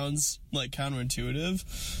sounds, like, counterintuitive.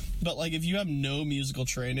 But, like, if you have no musical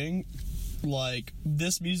training, like,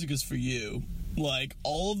 this music is for you. Like,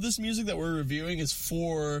 all of this music that we're reviewing is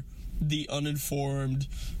for the uninformed,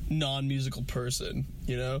 non-musical person,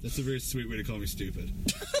 you know? That's a very sweet way to call me stupid.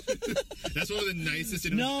 That's one of the nicest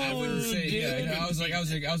things No, I've ever Say, dude. yeah, I was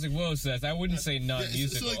like, whoa, Seth. I wouldn't say So,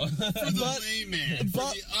 non-musical. like, for the But- layman, for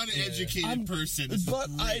but- the uneducated person, this is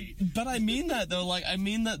great. But I mean that though. Like, I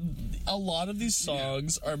mean that a lot of these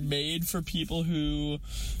songs are made for people who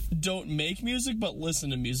don't make music but listen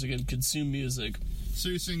to music and consume music. So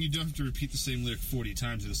you're saying you don't have to repeat the same lyric 40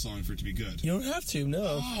 times in a song for it to be good? You don't have to,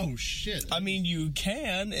 no. Oh, shit. I mean, you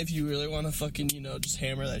can if you really want to fucking, just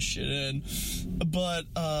hammer that shit in. But,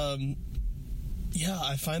 yeah,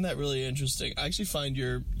 I find that really interesting. I actually find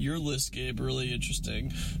your list, Gabe, really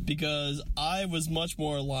interesting because I was much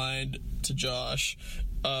more aligned to Josh.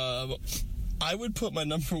 I would put my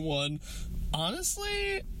number one,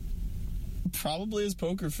 honestly, probably as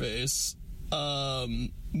Poker Face,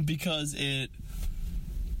 because it.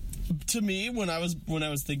 To me, when I was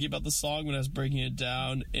thinking about the song, when I was breaking it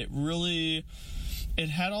down, it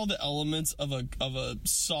had all the elements of a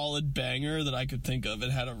solid banger that I could think of.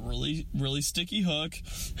 It had a really, really sticky hook,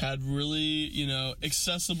 had really,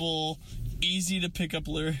 accessible, easy to pick up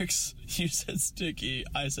lyrics. You said sticky,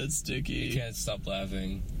 I said sticky. Can't stop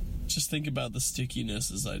laughing. Just think about the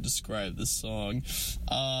stickiness as I describe this song.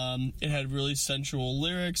 It had really sensual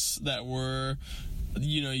lyrics that were,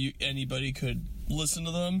 anybody could listen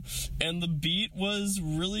to them, and the beat was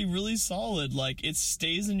really, really solid. Like, it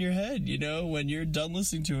stays in your head, when you're done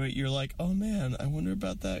listening to it, you're like, oh man, I wonder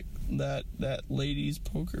about that lady's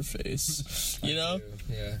poker face. Yeah.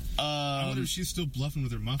 I wonder if she's still bluffing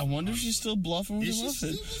with her muffin. I wonder if she's still bluffing with Is her she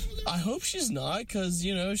muffin. still bluffing with her I hope she's not, because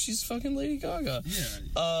she's fucking Lady Gaga.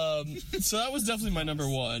 Yeah. So that was definitely my number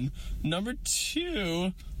one. Number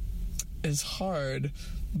two is hard,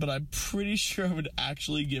 but I'm pretty sure I would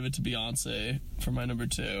actually give it to Beyonce for my number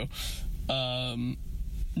two.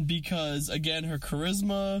 Because, again, her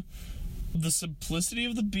charisma, the simplicity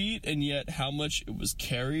of the beat, and yet how much it was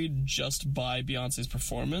carried just by Beyonce's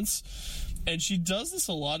performance. And she does this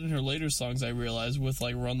a lot in her later songs, I realize, with,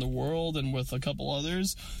 like, Run the World and with a couple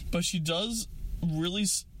others. But she does really...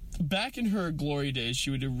 Back in her glory days, she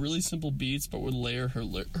would do really simple beats, but would layer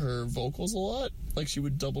her vocals a lot. Like, she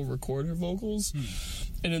would double record her vocals.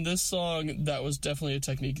 And in this song, that was definitely a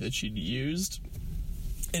technique that she'd used.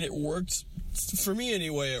 And it worked, for me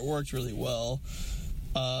anyway, it worked really well.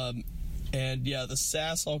 And yeah, the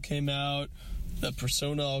sass all came out. The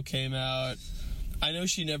persona all came out. I know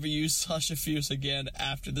she never used Sasha Fierce again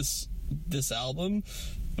after this album,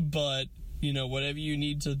 but... whatever you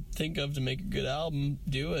need to think of to make a good album,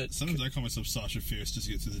 do it. Sometimes I call myself Sasha Fierce just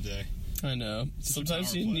to get through the day. I know. Just a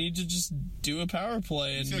Sometimes power you play. need to just do a power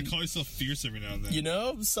play. You And, just gotta call yourself fierce every now and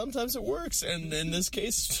then. sometimes it works. And in this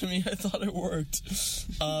case, to me, I thought it worked.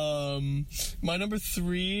 My number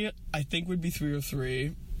three, I think, would be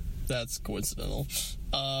 303. That's coincidental.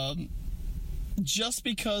 Just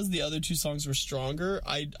because the other two songs were stronger,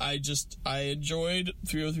 I enjoyed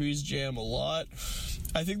 303's jam a lot.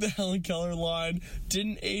 I think the Helen Keller line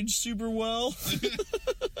didn't age super well.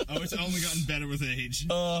 Oh, it's only gotten better with age.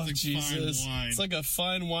 Oh, it's like Jesus. fine wine. It's like a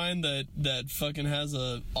fine wine that fucking has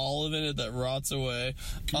a olive in it that rots away.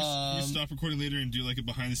 Can we stop recording later and do like a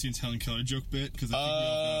behind the scenes Helen Keller joke bit? Because I think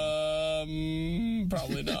we all got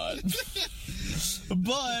Probably not.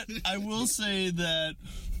 But I will say that,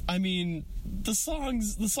 I mean, the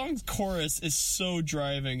song's chorus is so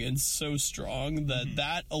driving and so strong that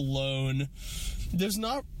that alone, there's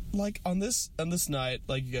not like on this night,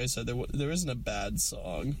 like you guys said, there isn't a bad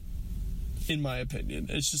song, in my opinion.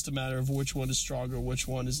 It's just a matter of which one is stronger, which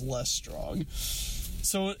one is less strong.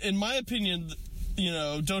 So, in my opinion, you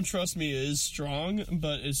know, Don't Trust Me is strong,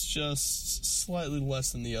 but it's just slightly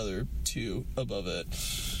less than the other two above it.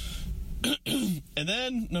 And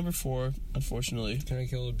then number 4, unfortunately. Can I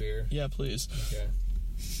kill a beer? Yeah, please. Okay.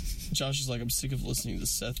 Josh is like, I'm sick of listening to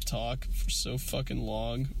Seth talk for so fucking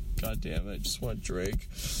long. God damn it, I just want Drake.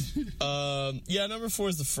 Yeah, number 4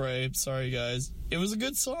 is The Fray. Sorry, guys. It was a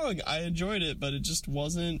good song. I enjoyed it, but it just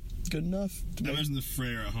wasn't good enough to I make... imagine the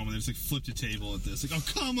Freyr at home and they just like flipped a table at this. Like, oh,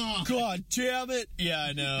 come on! God damn it! Yeah,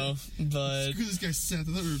 I know. But, Screw this guy Seth. I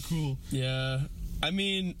thought we were cool. yeah. I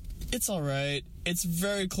mean, it's alright. It's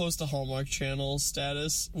very close to Hallmark Channel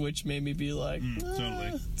status, which made me be like,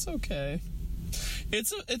 totally. It's okay.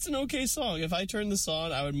 It's an okay song. If I turn this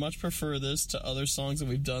on, I would much prefer this to other songs that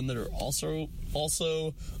we've done that are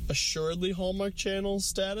also assuredly Hallmark Channel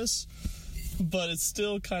status, but it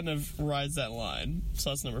still kind of rides that line.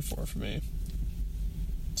 So that's number 4 for me.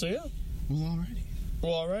 So yeah. Well,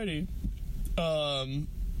 alrighty.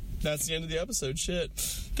 That's the end of the episode. Shit.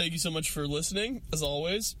 Thank you so much for listening. As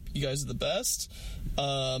always, you guys are the best.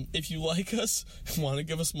 If you like us, want to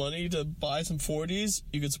give us money to buy some 40s,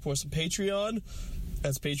 you can support some Patreon.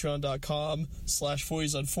 That's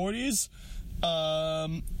patreon.com/40s on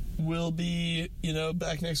 40s. We'll be,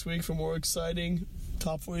 back next week for more exciting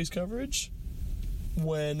Top 40s coverage.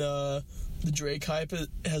 When the Drake hype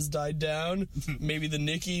has died down, maybe the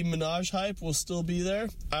Nicki Minaj hype will still be there.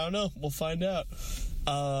 I don't know. We'll find out.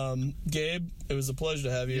 Gabe, it was a pleasure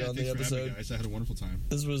to have you on the thanks for having episode. me, guys. I had a wonderful time.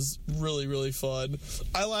 This was really, really fun.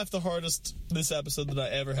 I laughed the hardest this episode that I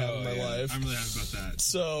ever had in my life. I'm really happy about that.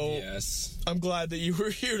 So Yes. I'm glad that you were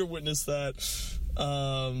here to witness that.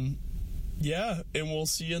 Yeah, and we'll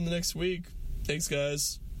see you in the next week. Thanks,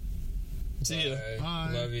 guys. See ya. Bye.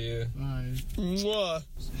 Love you. Bye. Mwah.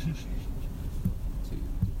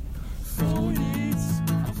 For